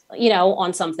settles,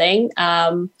 on something.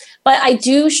 But I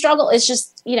do struggle. It's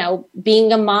just,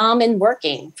 being a mom and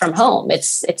working from home.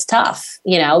 It's tough,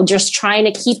 just trying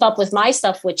to keep up with my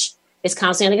stuff, which is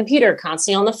constantly on the computer,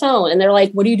 constantly on the phone. And they're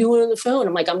like, what are you doing on the phone?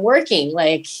 I'm like, I'm working,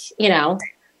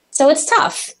 so it's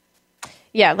tough.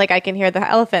 Yeah. Like I can hear the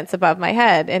elephants above my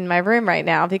head in my room right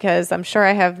now because I'm sure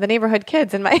I have the neighborhood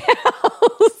kids in my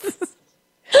house.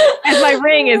 And my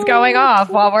ring is going off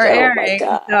while we're airing.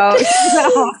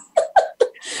 So,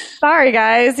 sorry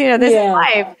guys, this is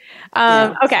life.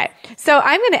 Okay. So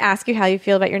I'm going to ask you how you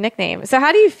feel about your nickname. So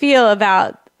how do you feel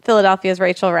about Philadelphia's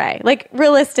Rachel Ray? Like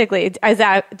realistically, do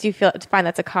you find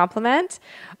that's a compliment?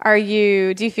 Do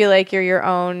you feel like you're your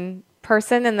own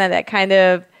person and that kind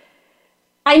of...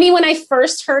 I mean, when I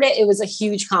first heard it, it was a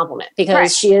huge compliment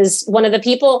because she is one of the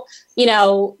people,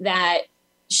 that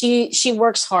she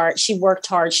works hard. She worked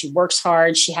hard. She works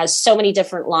hard. She has so many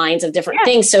different lines of different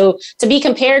things. So to be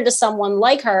compared to someone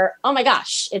like her, oh my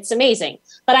gosh, it's amazing.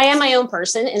 But I am my own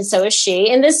person, and so is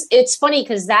she. And it's funny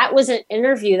because that was an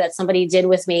interview that somebody did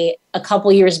with me a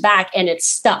couple years back, and it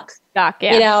stuck.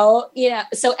 Yeah.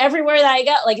 So everywhere that I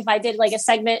go, like if I did like a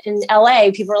segment in LA,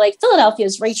 people are like,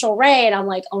 Philadelphia's Rachel Ray, and I'm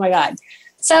like, oh my God.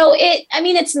 So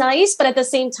it's nice, but at the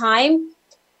same time,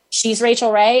 she's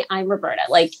Rachel Ray, I'm Roberta.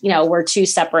 Like, we're two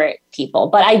separate people,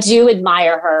 but I do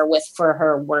admire her for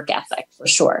her work ethic for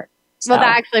sure. So. Well,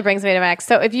 that actually brings me to Max.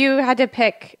 So if you had to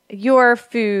pick your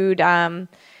food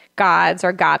gods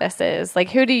or goddesses, like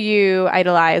who do you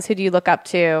idolize? Who do you look up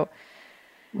to?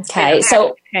 Okay.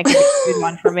 So can't give a good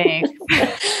one for me.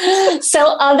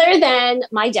 So other than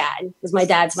my dad, because my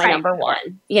dad's my number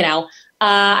one,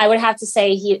 I would have to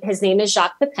say his name is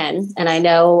Jacques Pepin. And I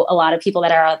know a lot of people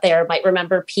that are out there might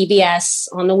remember PBS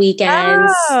on the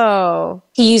weekends. Oh.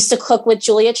 He used to cook with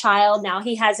Julia Child. Now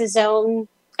he has his own,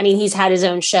 he's had his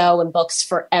own show and books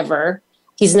forever.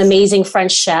 He's an amazing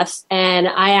French chef. And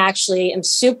I actually am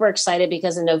super excited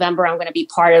because in November, I'm going to be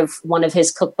part of one of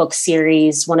his cookbook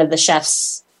series, one of the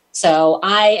chefs. So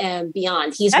I am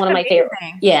beyond. He's one of my favorite.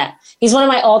 Yeah. He's one of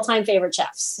my all-time favorite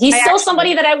chefs. He's still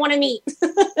somebody that I want to meet.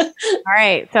 All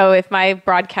right. So if my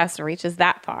broadcast reaches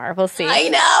that far, we'll see. I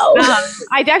know.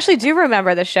 I actually do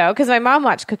remember the show because my mom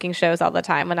watched cooking shows all the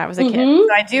time when I was a kid.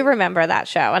 So I do remember that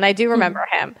show. And I do remember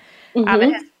him and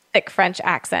his thick French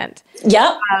accent.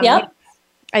 Yep. Yep.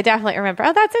 I definitely remember.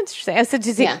 Oh, that's interesting. So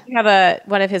does he have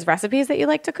one of his recipes that you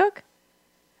like to cook?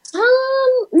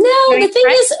 No, the thing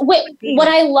is, what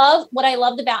I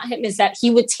loved about him is that he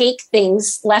would take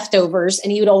things, leftovers, and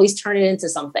he would always turn it into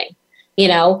something,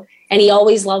 and he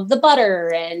always loved the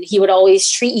butter, and he would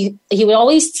always he would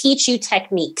always teach you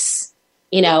techniques,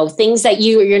 things that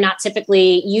you're not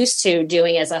typically used to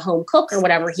doing as a home cook or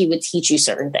whatever. He would teach you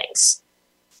certain things.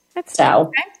 That's so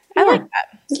okay. I like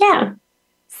that. Yeah.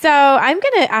 So I'm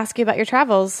going to ask you about your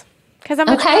travels. Because I'm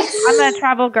a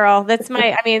travel girl. That's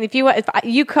if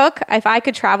you cook, if I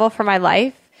could travel for my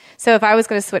life. So if I was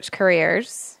going to switch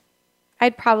careers,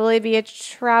 I'd probably be a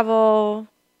travel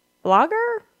blogger.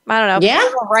 I don't know. Yeah.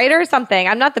 Travel writer or something.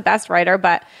 I'm not the best writer,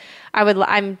 but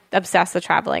I'm obsessed with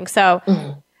traveling. So,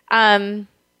 so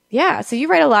you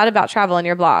write a lot about travel in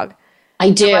your blog. I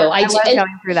do. I love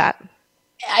going through that.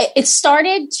 It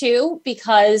started too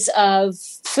because of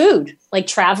food, like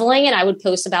traveling, and I would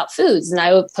post about foods, and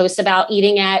I would post about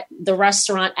eating at the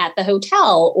restaurant at the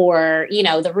hotel or,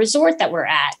 the resort that we're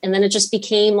at. And then it just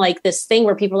became like this thing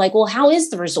where people are like, well, how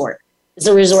is the resort? Is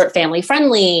the resort family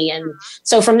friendly? And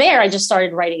so from there, I just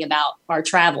started writing about our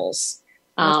travels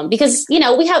because,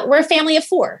 we're a family of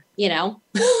 4,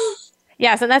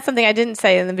 Yes. And that's something I didn't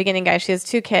say in the beginning, guys. She has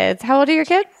 2 kids. How old are your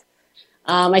kids?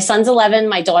 My son's 11.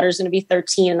 My daughter's going to be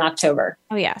 13 in October.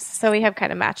 Oh, yes. So we have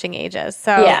kind of matching ages.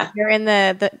 So you're in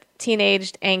the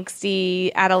teenaged,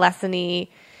 angsty, adolescent-y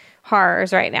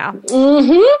horrors right now.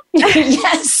 Mm-hmm.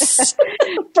 Yes,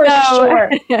 for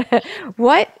sure.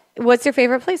 What's your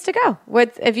favorite place to go?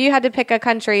 If you had to pick a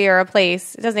country or a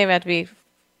place, it doesn't even have to be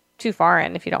too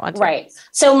foreign if you don't want to. Right.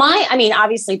 So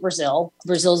obviously Brazil.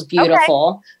 Brazil's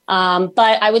beautiful. Okay.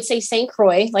 But I would say St.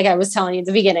 Croix, like I was telling you at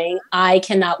the beginning, I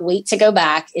cannot wait to go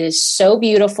back. It is so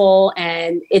beautiful.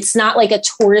 And it's not like a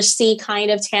touristy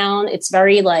kind of town. It's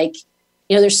very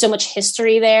there's so much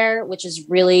history there, which is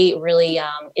really, really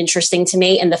interesting to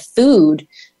me. And the food,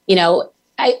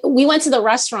 we went to the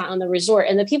restaurant on the resort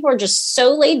and the people are just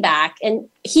so laid back. And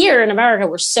here in America,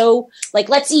 we're so like,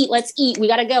 let's eat. We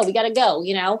got to go.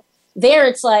 there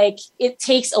it's like, it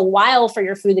takes a while for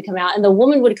your food to come out. And the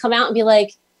woman would come out and be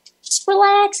like, just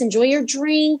relax, enjoy your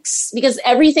drinks, because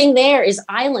everything there is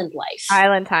island life.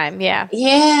 Island time. Yeah.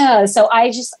 Yeah. So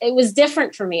it was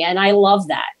different for me. And I love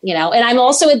that, and I'm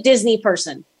also a Disney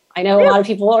person. I know a lot of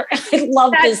people I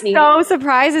love Disney. So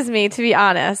surprises me, to be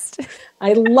honest.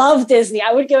 I love Disney.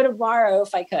 I would go tomorrow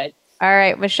if I could. All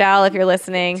right, Michelle, if you're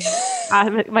listening,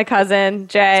 my cousin,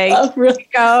 Jay, really?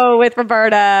 Go with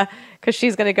Roberta because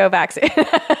she's going to go back soon.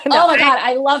 God,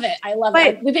 I love it. I love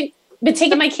it. We've been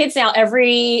taking my kids out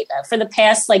for the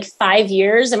past like 5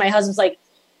 years. And my husband's like,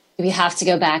 we have to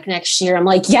go back next year. I'm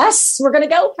like, yes, we're going to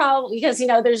go probably because,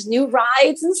 there's new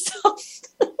rides and stuff.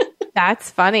 That's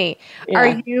funny. Yeah.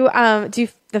 Are you,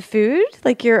 the food?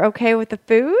 Like you're okay with the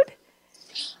food?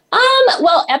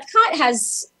 Well, Epcot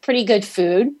has pretty good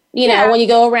food, when you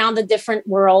go around the different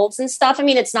worlds and stuff. I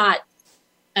mean, it's not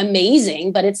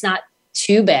amazing, but it's not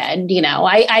too bad.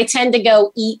 I tend to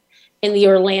go eat in the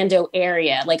Orlando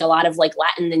area, like a lot of like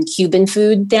Latin and Cuban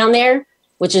food down there,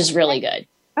 which is really good.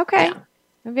 Okay. Yeah.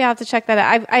 Maybe I'll have to check that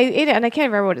out. I ate it and I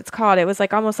can't remember what it's called. It was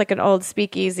like almost like an old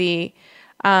speakeasy.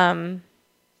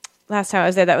 Last time I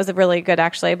was there, that was really good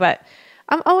actually, but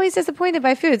I'm always disappointed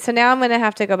by food. So now I'm going to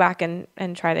have to go back and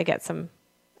try to get some,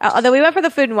 although we went for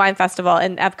the Food and Wine Festival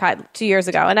in Epcot 2 years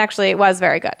ago, and actually it was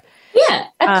very good. Yeah.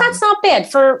 Epcot's not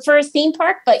bad for a theme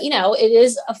park, but it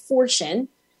is a fortune.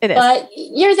 It is. But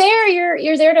you're there,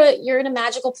 you're in a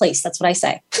magical place. That's what I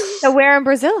say. So where in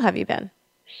Brazil have you been?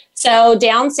 So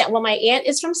down south, well, my aunt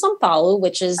is from São Paulo,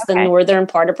 which is the northern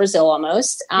part of Brazil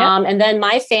almost. Yep. And then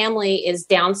my family is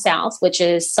down south, which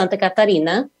is Santa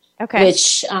Catarina,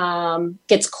 which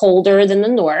gets colder than the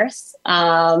north.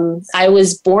 I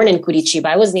was born in Curitiba.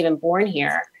 I wasn't even born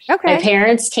here. Okay. My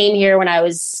parents came here when I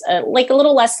was like a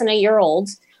little less than a year old,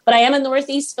 but I am a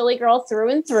Northeast Philly girl through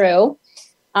and through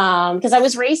because I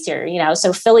was raised here,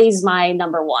 so Philly's my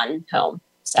number one home.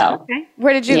 So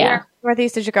where did you, where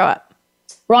Northeast did you grow up?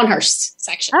 Ronhurst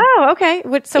section. Oh, okay.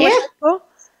 Which school?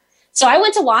 So I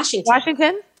went to Washington.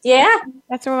 Washington? Yeah.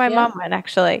 That's where my mom went,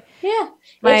 actually. Yeah.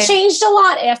 It changed a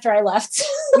lot after I left.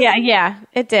 Yeah,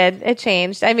 it did. It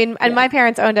changed. I mean, and my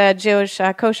parents owned a Jewish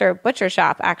kosher butcher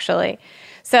shop, actually.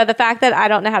 So the fact that I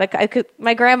don't know how to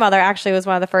my grandmother actually was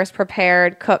one of the first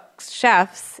prepared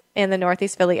chefs in the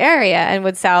Northeast Philly area and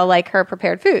would sell like her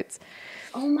prepared foods.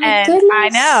 Oh my goodness. I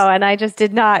know. And I just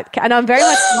did not, and I'm very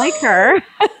much like her.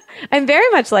 I'm very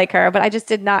much like her, but I just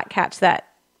did not catch that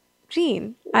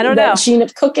gene. I don't know. That gene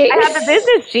of cooking. I have the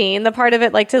business gene, the part of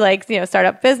it, to start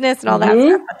up business and all that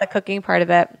stuff, but the cooking part of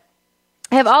it.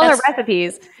 I have all her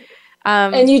recipes.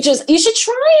 And you should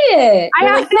try it.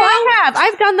 I've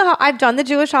done the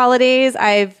Jewish holidays.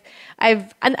 And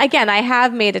again, I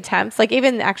have made attempts, like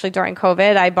even actually during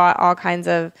COVID, I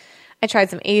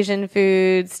tried some Asian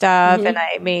food stuff and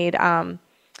I made,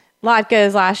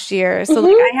 latkes last year. So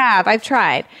I've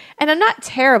tried and I'm not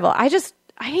terrible. I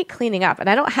hate cleaning up and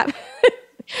I don't have,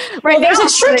 there's a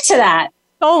trick to that.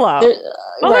 Solo.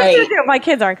 My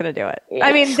kids aren't going to do it. Yeah.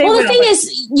 I mean, the thing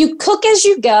is, you cook as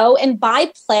you go and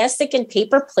buy plastic and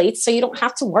paper plates so you don't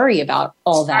have to worry about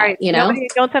all that, right.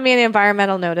 Don't send me any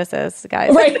environmental notices,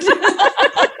 guys. Right.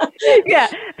 Yeah.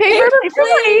 Paper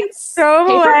plates. Throw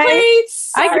them away.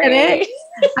 Plates. I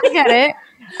get it.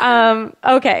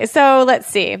 Okay. So let's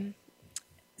see.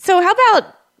 So how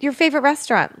about your favorite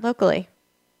restaurant locally?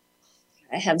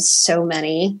 I have so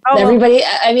many. Everybody,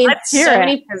 I mean,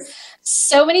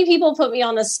 so many people put me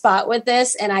on the spot with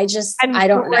this, and I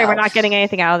don't know. We're not getting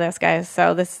anything out of this, guys.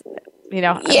 So this,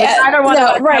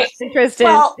 interested.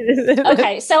 Well,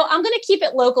 okay, so I'm going to keep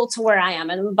it local to where I am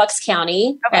in Bucks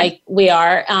County. Okay. Like we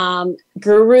are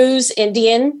Guru's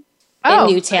Indian in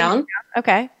Newtown.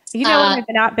 Okay, I've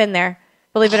not been there.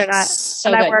 Believe it or not,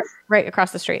 and I work right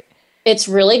across the street. It's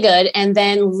really good. And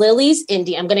then Lily's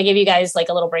Indian. I'm going to give you guys like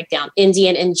a little breakdown.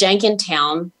 Indian in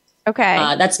Jenkintown. Okay.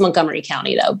 That's Montgomery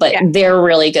County though, but they're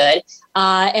really good.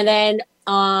 And then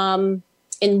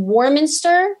in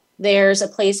Warminster, there's a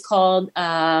place called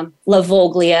La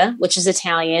Voglia, which is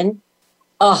Italian.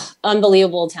 Oh,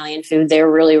 unbelievable Italian food. They're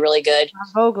really, really good.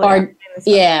 La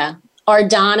Voglia.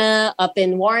 Ardana up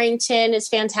in Warrington is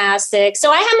fantastic.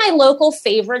 So I have my local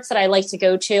favorites that I like to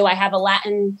go to. I have a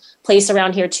Latin place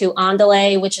around here too,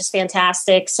 Andale, which is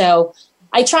fantastic. So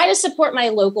I try to support my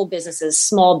local businesses,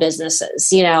 small businesses,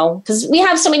 because we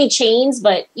have so many chains,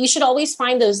 but you should always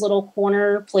find those little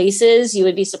corner places. You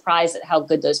would be surprised at how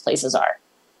good those places are.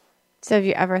 So have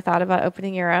you ever thought about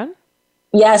opening your own?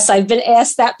 Yes, I've been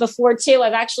asked that before too.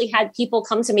 I've actually had people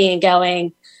come to me and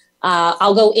going,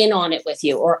 I'll go in on it with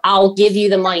you, or I'll give you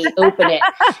the money, open it.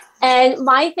 And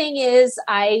my thing is,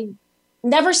 I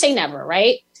never say never,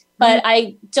 right? but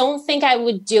I don't think I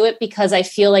would do it because I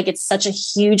feel like it's such a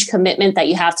huge commitment that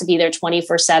you have to be there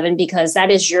 24/7 because that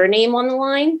is your name on the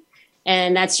line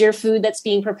and that's your food that's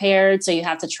being prepared. So you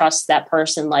have to trust that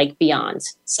person like beyond.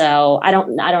 So I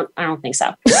don't think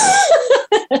so.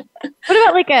 What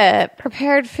about like a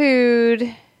prepared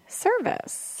food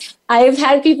service? I've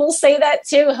had people say that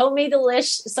too. Homemade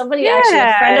delish. Somebody actually,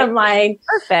 a friend of mine.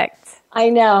 Perfect. I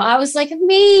know. I was like,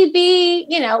 maybe,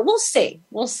 we'll see.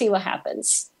 We'll see what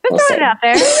happens. We'll throw it out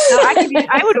there. No,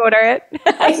 I would order it.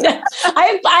 I know.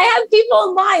 I have people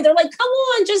in line. They're like, come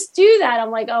on, just do that.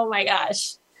 I'm like, oh my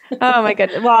gosh. Oh my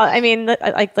goodness. Well, I mean,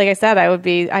 like I said, I'd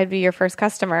be your first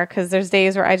customer because there's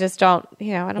days where I just don't, I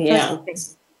don't feel like anything.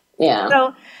 Yeah.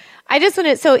 So I just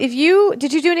wanted,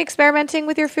 did you do any experimenting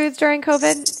with your foods during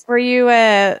COVID? Were you,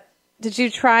 did you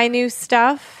try new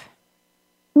stuff?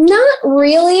 Not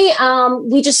really.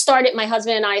 We just started, my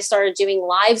husband and I started doing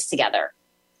lives together.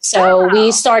 So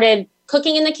we started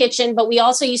cooking in the kitchen, but we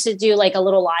also used to do like a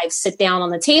little live sit down on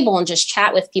the table and just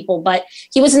chat with people. But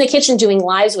he was in the kitchen doing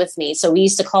lives with me. So we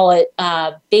used to call it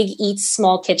Big Eats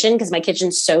Small Kitchen because my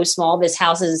kitchen's so small. This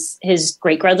house is his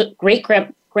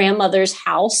great-grandmother's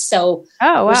house. So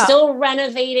we're still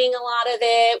renovating a lot of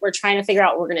it. We're trying to figure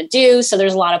out what we're going to do. So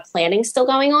there's a lot of planning still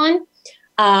going on.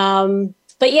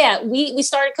 But yeah, we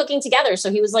started cooking together.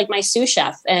 So he was like my sous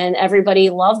chef and everybody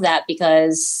loved that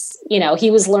because,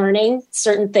 he was learning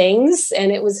certain things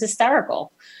and it was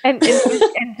hysterical. And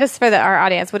just for our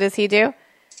audience, what does he do?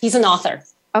 He's an author.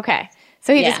 Okay.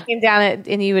 So he just came down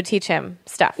and you would teach him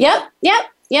stuff. Yep.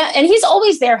 Yeah. And he's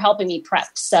always there helping me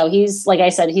prep. So he's, like I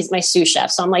said, he's my sous chef.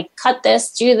 So I'm like, cut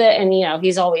this, do that. And,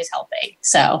 he's always helping.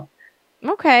 So.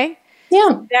 Okay.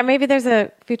 Yeah. Yeah. Maybe there's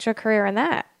a future career in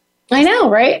that. I know,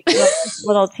 right?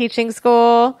 Little teaching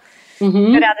school.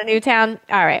 Go down to Newtown.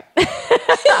 All right.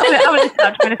 I'm going to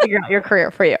stop trying to figure out your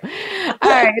career for you. All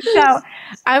right. So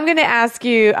I'm going to ask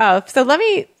you,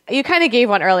 you kind of gave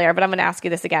one earlier, but I'm going to ask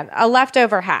you this again. A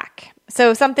leftover hack.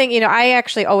 So something, I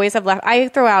actually always have I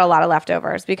throw out a lot of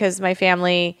leftovers because my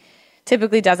family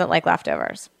typically doesn't like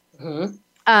leftovers.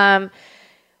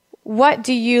 What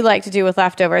do you like to do with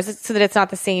leftovers so that it's not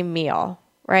the same meal,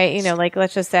 right? Like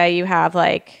let's just say you have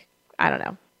like, I don't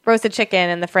know, roasted chicken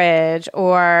in the fridge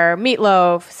or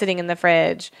meatloaf sitting in the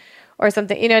fridge or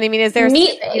something. You know what I mean? Is there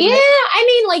meat? Yeah. I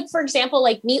mean, like, for example,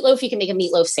 like meatloaf, you can make a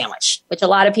meatloaf sandwich, which a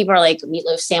lot of people are like,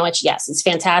 meatloaf sandwich. Yes, it's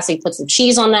fantastic. Put some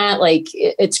cheese on that. Like,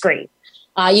 it's great.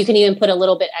 You can even put a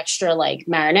little bit extra like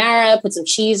marinara, put some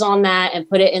cheese on that and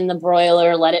put it in the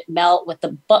broiler, let it melt with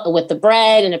the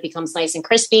bread and it becomes nice and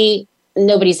crispy.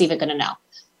 Nobody's even going to know.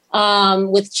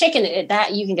 With chicken,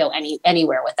 that you can go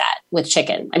anywhere with that, with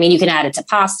chicken. I mean, you can add it to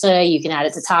pasta, you can add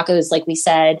it to tacos, like we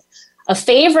said. A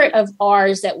favorite of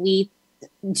ours that we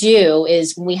do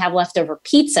is when we have leftover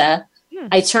pizza,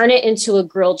 I turn it into a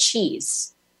grilled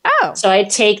cheese. Oh. So I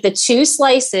take the two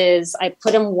slices, I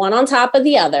put them one on top of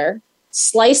the other,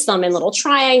 slice them in little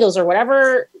triangles or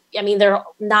whatever. I mean, they're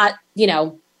not,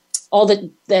 all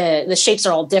the shapes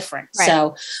are all different. Right.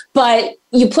 So, but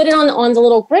you put it on the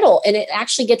little griddle and it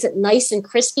actually gets it nice and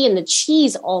crispy and the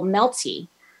cheese all melty.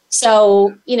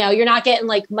 So, you're not getting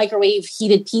like microwave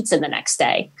heated pizza the next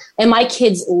day. And my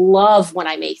kids love when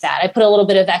I make that. I put a little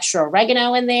bit of extra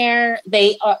oregano in there.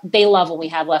 They love when we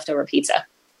have leftover pizza.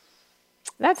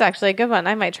 That's actually a good one.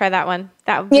 I might try that one.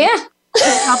 That would be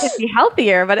help it be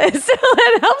healthier, but it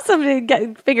helps them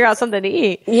to figure out something to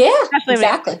eat. Yeah,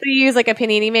 exactly. So you use like a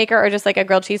panini maker or just like a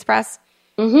grilled cheese press?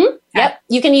 Mm-hmm. Yep.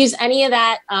 You can use any of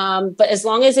that. But as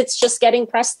long as it's just getting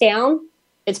pressed down,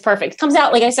 it's perfect. It comes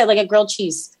out, like I said, like a grilled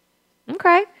cheese.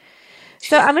 Okay.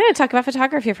 So I'm going to talk about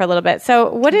photography for a little bit.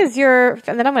 So what is and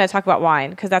then I'm going to talk about wine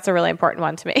because that's a really important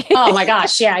one to me. Oh my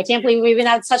gosh. Yeah. I can't believe we even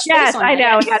had such Yes, I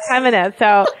know. We got 10 minutes.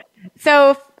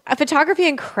 So photography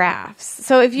and crafts.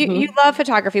 So if you love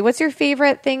photography, what's your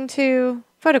favorite thing to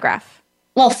photograph?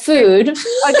 Well, food.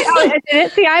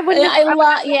 See, I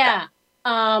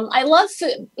love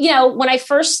food. When I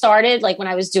first started, like when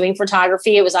I was doing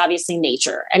photography, it was obviously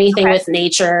nature, anything with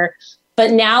nature.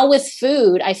 But now with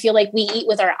food, I feel like we eat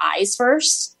with our eyes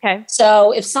first. Okay.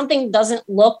 So if something doesn't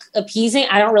look appeasing,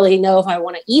 I don't really know if I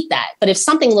want to eat that. But if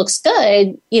something looks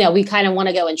good, we kind of want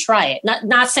to go and try it.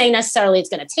 Not saying necessarily it's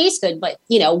going to taste good, but,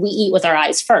 we eat with our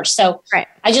eyes first. So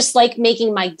I just like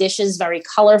making my dishes very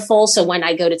colorful. So when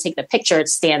I go to take the picture, it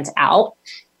stands out.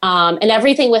 And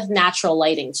everything with natural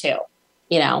lighting too,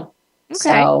 Okay.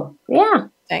 So, yeah.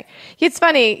 It's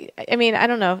funny. I mean, I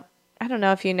don't know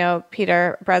if you know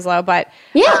Peter Breslow, but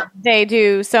they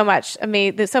do so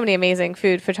many amazing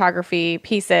food photography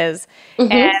pieces.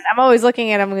 Mm-hmm. And I'm always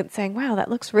looking at them and saying, wow, that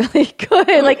looks really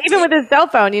good. Like even with his cell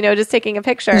phone, just taking a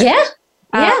picture.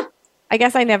 Yeah. I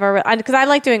guess I never, because I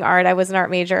like doing art. I was an art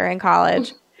major in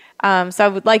college.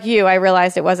 So like you, I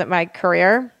realized it wasn't my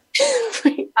career.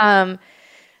 Right.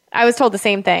 I was told the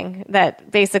same thing, that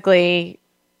basically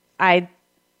I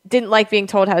didn't like being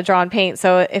told how to draw and paint.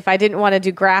 So if I didn't want to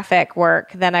do graphic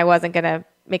work, then I wasn't going to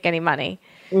make any money.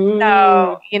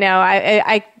 So, you know,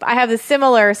 I have a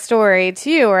similar story to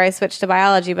you where I switched to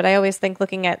biology, but I always think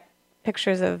looking at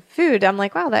pictures of food, I'm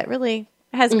like, wow, that really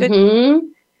has good,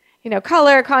 you know,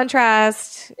 color,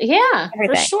 contrast. Yeah,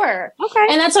 everything. for sure. Okay.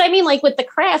 And that's what I mean, like with the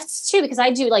crafts too, because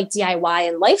I do like DIY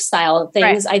and lifestyle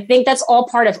things. Right. I think that's all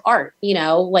part of art, you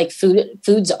know, like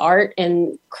food's art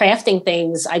and crafting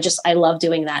things. I love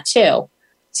doing that too.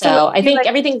 So I think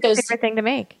everything goes. Favorite thing to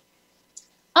make,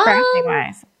 crafting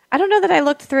wise. I don't know that I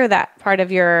looked through that part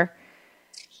of your.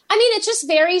 I mean, it just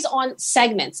varies on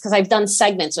segments because I've done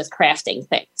segments with crafting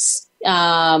things.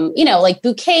 You know, like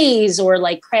bouquets or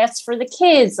like crafts for the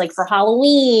kids, like for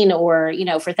Halloween or, you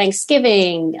know, for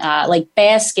Thanksgiving, like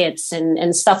baskets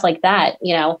and stuff like that.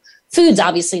 You know, food's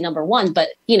obviously number one, but,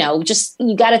 you know, just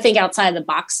you got to think outside the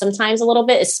box sometimes a little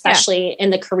bit, especially in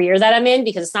the career that I'm in,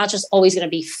 because it's not just always going to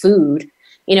be food.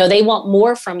 You know, they want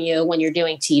more from you when you're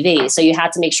doing TV. So you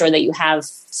have to make sure that you have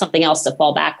something else to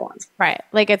fall back on. Right.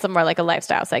 Like it's more like a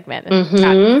lifestyle segment.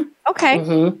 Okay.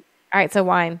 All right. So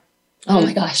wine. Oh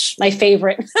my gosh. My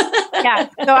favorite. Yeah.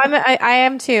 So I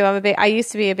am too. I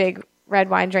used to be a big red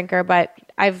wine drinker, but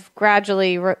I've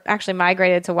gradually actually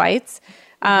migrated to whites,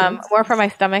 more for my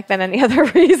stomach than any other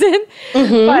reason.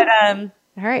 But, all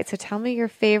right. So tell me your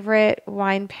favorite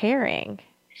wine pairing.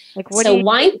 Like what? So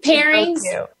wine pairings.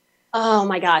 Oh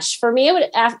my gosh. For me, it would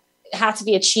have to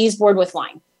be a cheese board with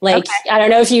wine. Like, I don't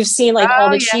know if you've seen like all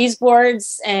the cheese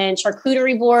boards and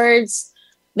charcuterie boards.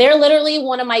 They're literally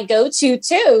one of my go-to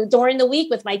too during the week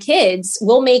with my kids.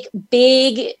 We'll make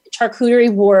big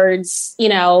charcuterie boards, you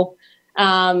know.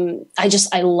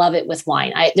 I love it with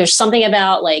wine. There's something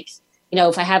about like, you know,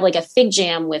 if I have like a fig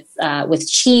jam with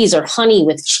cheese or honey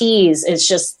with cheese, it's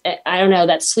just, I don't know,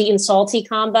 that sweet and salty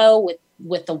combo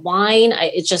with the wine.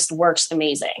 It just works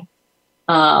amazing.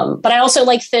 But I also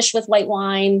like fish with white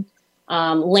wine,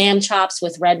 lamb chops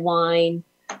with red wine.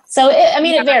 So,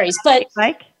 it varies. But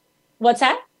what's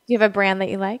that? Do you have a brand that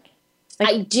you like?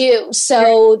 I do.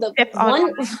 So the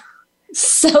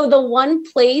one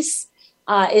place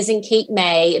is in Cape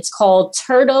May. It's called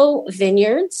Turdo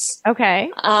Vineyards. Okay.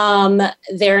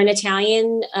 They're an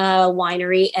Italian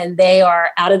winery, and they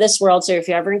are out of this world. So if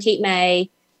you're ever in Cape May,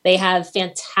 they have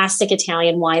fantastic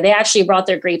Italian wine. They actually brought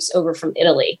their grapes over from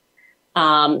Italy.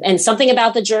 And something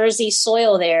about the Jersey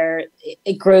soil there,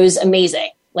 it grows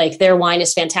amazing. Like their wine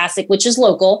is fantastic, which is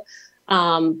local.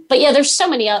 But yeah, there's so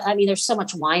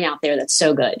much wine out there that's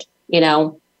so good, you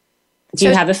know. Do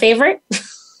you have a favorite?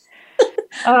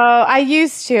 I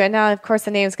used to, and now of course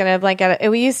the name's going to blank out.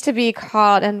 It used to be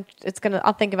called, and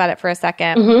I'll think about it for a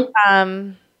second.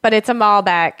 But it's a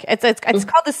Malbec. It's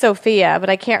called the Sophia, but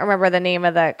I can't remember the name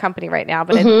of the company right now,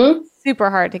 but it's super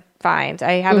hard to find.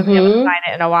 I haven't been able to find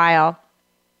it in a while.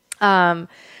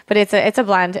 But it's a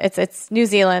blend. It's New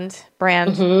Zealand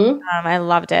brand. I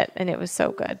loved it, and it was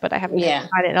so good. But I haven't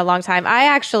tried it in a long time. I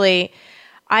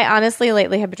honestly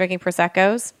lately have been drinking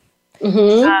Prosecco's,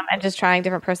 and just trying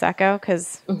different Prosecco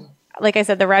because, like I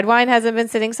said, the red wine hasn't been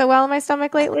sitting so well in my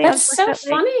stomach lately. That's so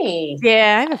funny.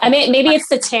 Yeah, I mean, maybe it's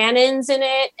the tannins in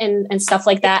it and stuff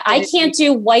like that. I can't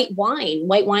do white wine.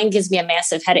 White wine gives me a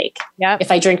massive headache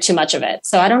if I drink too much of it.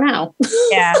 So I don't know.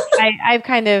 Yeah, I've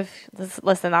kind of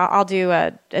listen. I'll do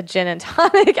a gin and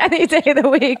tonic any day of the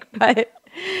week, but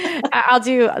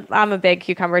I'm a big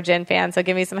cucumber gin fan. So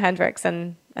give me some Hendrix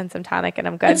and some tonic, and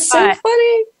I'm good. That's so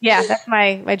funny. Yeah, that's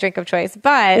my drink of choice.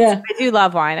 But I do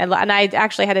love wine, and I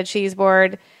actually had a cheese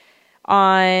board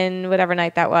on whatever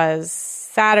night that was,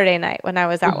 Saturday night when I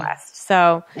was out west.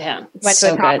 So went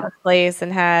to a tapas place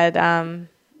and had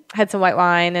some white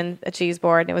wine and a cheese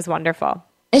board, and it was wonderful.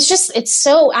 It's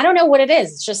so, I don't know what it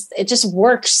is. It just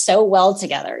works so well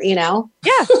together, you know?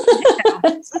 Yeah.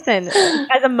 Listen,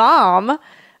 as a mom,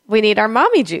 we need our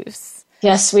mommy juice.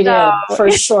 Yes, we do,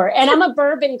 for sure. And I'm a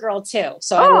bourbon girl too.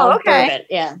 So I love bourbon.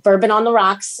 Yeah. Bourbon on the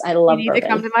rocks. I love bourbon. You need to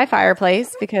come to my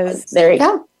fireplace because there you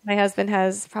go. My husband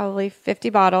has probably 50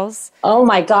 bottles. Oh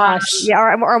my gosh. Yeah,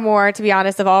 or more, to be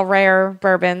honest, of all rare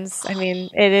bourbons. I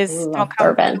mean, it is, don't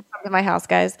come to my house,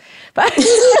 guys. But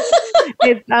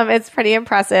it's pretty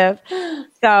impressive.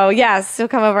 So yes, he'll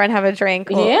come over and have a drink.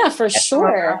 Yeah, for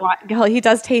sure. He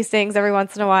does tastings every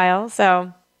once in a while.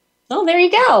 So. Oh, there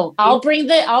you go. I'll bring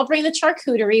the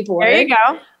charcuterie board. There you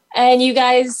go. And you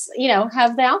guys,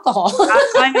 have the alcohol.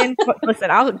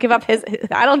 Listen, I'll give up his.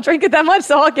 I don't drink it that much,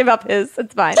 so I'll give up his.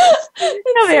 It's fine.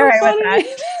 I'll be all right with that.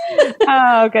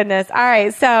 Oh, goodness. All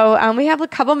right. So we have a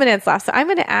couple minutes left. So I'm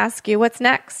going to ask you, what's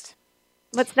next?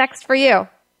 What's next for you?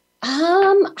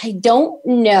 I don't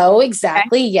know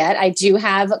exactly yet. I do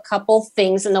have a couple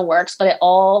things in the works, but it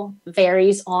all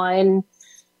varies on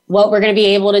what we're going to be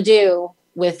able to do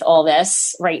with all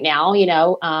this right now.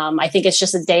 I think it's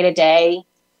just a day-to-day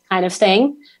kind of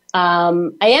thing. I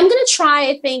am going to try,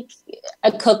 I think,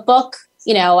 a cookbook.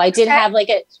 I did have like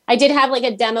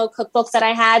a demo cookbook that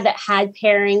I had that had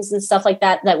pairings and stuff like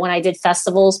that when I did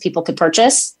festivals, people could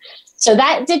purchase. So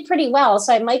that did pretty well.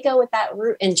 So I might go with that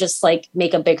route and just like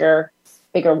make a bigger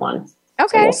one.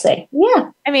 Okay. So we'll see.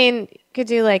 Yeah. I mean, you could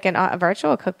do like a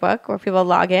virtual cookbook where people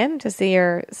log in to see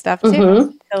your stuff too.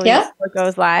 Mm-hmm. It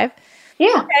goes live.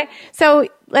 Yeah. Okay. So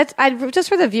just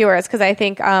for the viewers, because I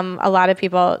think a lot of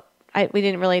people, we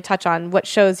didn't really touch on what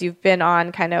shows you've been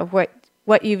on, kind of what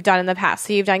you've done in the past.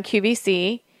 So you've done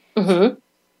QVC.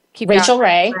 Mm-hmm. Rachel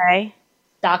Ray.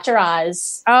 Dr.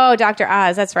 Oz. Oh, Dr.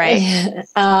 Oz. That's right.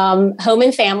 Home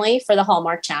and Family for the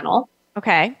Hallmark Channel.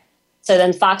 Okay. So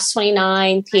then Fox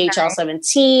 29, PHL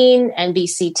 17,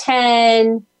 NBC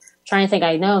 10. Trying to think.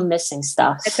 I know I'm missing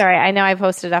stuff. It's all right. I know I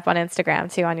posted up on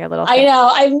Instagram too on your little thing. I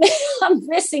know. I'm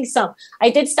missing some.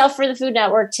 I did stuff for the Food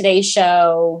Network, Today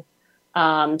Show,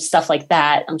 stuff like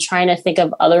that. I'm trying to think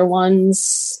of other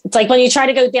ones. It's like when you try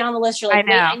to go down the list, you're like,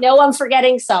 I know I'm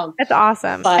forgetting some. It's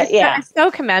awesome. But it's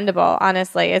so commendable,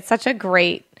 honestly. It's such a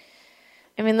great,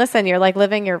 listen, you're like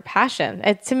living your passion.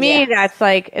 To me, that's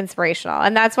like inspirational.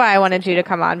 And that's why I wanted you to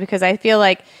come on, because I feel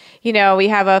like, we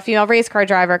have a female race car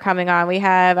driver coming on. We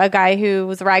have a guy who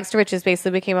was rags to riches, basically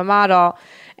became a model.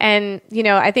 And,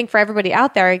 I think for everybody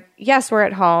out there, yes, we're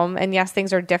at home and yes,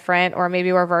 things are different, or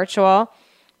maybe we're virtual.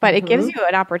 But it gives you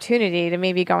an opportunity to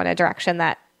maybe go in a direction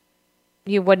that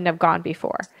you wouldn't have gone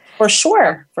before. For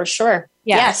sure.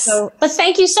 Yeah. Yes. But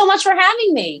thank you so much for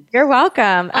having me. You're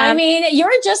welcome.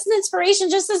 You're just an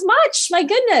inspiration just as much. My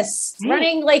goodness.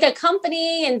 Running like a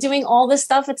company and doing all this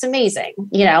stuff. It's amazing.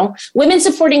 Women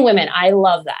supporting women. I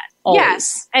love that. Always.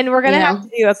 Yes. And we're going to have to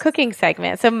do a cooking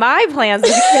segment. So my plans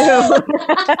are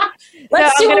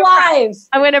Let's do a live.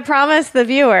 I'm going to promise the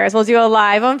viewers we'll do a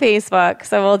live on Facebook.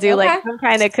 So we'll do like some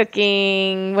kind of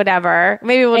cooking, whatever.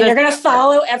 Maybe you're going to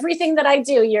follow everything that I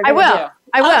do. I will.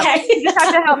 Okay. You just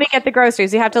have to help me get the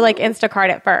groceries. You have to like Instacart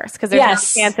it first, because there's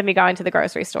no chance of me going to the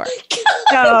grocery store.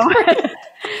 So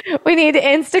we need to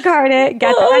Instacart it,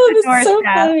 get them at the doorstep. So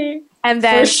funny. And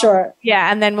then, for sure.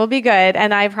 Yeah, and then we'll be good.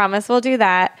 And I promise we'll do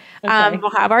that. Okay.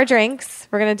 We'll have our drinks.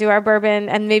 We're going to do our bourbon,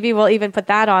 and maybe we'll even put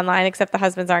that online, except the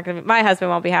husbands aren't going to. My husband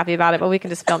won't be happy about it, but we can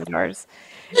just film yours.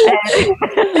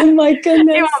 Oh my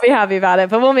goodness. He won't be happy about it,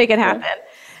 but we'll make it happen.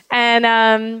 And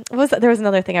there was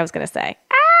another thing I was going to say.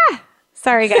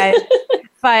 Sorry, guys.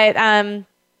 But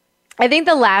I think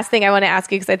the last thing I want to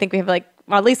ask you, because I think we have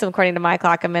at least according to my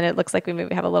clock, a minute. It looks like we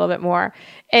maybe have a little bit more,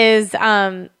 is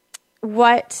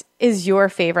what is your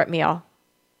favorite meal?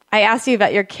 I asked you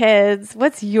about your kids.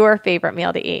 What's your favorite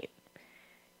meal to eat?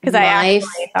 Because my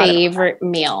favorite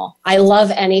meal. I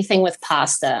love anything with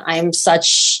pasta. I'm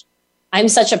such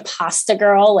a pasta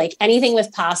girl. Like anything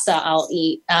with pasta, I'll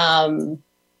eat. I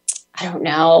don't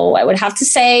know. I would have to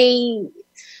say.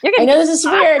 I know this is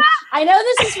weird. I know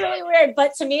this is really weird,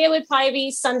 but to me, it would probably be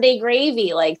Sunday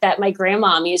gravy, like that my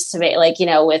grandmom used to make,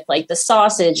 with like the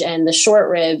sausage and the short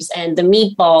ribs and the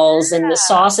meatballs, and the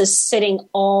sauce is sitting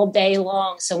all day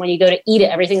long. So when you go to eat it,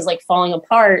 everything's like falling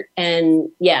apart. And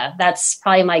that's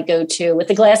probably my go-to with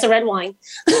a glass of red wine.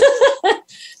 So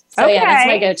that's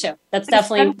my go-to. That's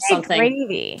definitely something.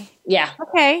 Gravy. Yeah.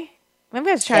 Okay. I'm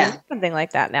going to try something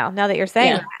like that now that you're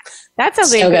saying that. That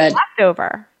sounds like a good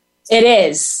leftover. It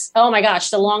is. Oh my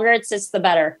gosh. The longer it sits, the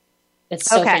better. It's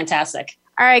so fantastic.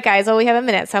 All right, guys. Well, we have a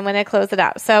minute, so I'm going to close it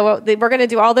up. So we're going to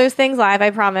do all those things live. I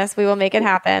promise we will make it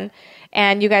happen.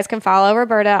 And you guys can follow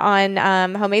Roberta on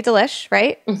Homemade Delish,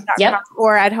 right? Yep.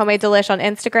 Or at Homemade Delish on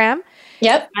Instagram.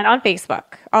 Yep. And on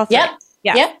Facebook. All three. Yep.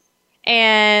 Yeah. Yep.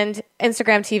 And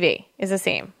Instagram TV is the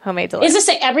same. Homemade Delish. It's the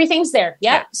same. Everything's there.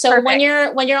 Yep. Yeah, so perfect.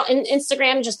 when you're on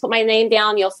Instagram, just put my name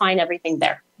down. You'll find everything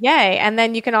there. Yay. And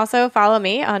then you can also follow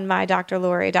me on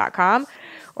mydrlori.com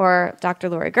or Dr.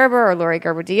 Lori Gerber or Lori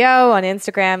Gerber DO on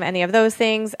Instagram, any of those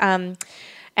things. And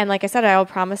like I said, I will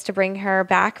promise to bring her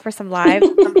back for some live,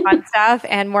 some fun stuff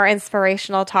and more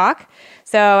inspirational talk.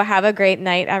 So have a great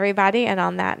night, everybody. And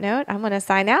on that note, I'm going to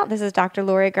sign out. This is Dr.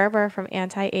 Lori Gerber from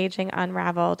Anti-Aging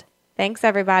Unraveled. Thanks,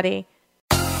 everybody.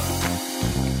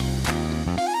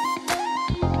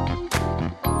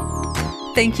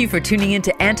 Thank you for tuning in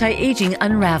to Anti-Aging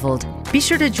Unraveled. Be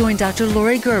sure to join Dr.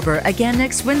 Lori Gerber again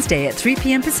next Wednesday at 3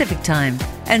 p.m. Pacific Time.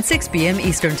 and 6 p.m.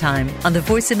 Eastern Time on the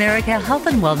Voice America Health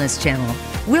and Wellness Channel.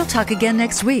 We'll talk again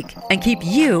next week and keep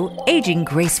you aging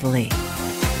gracefully.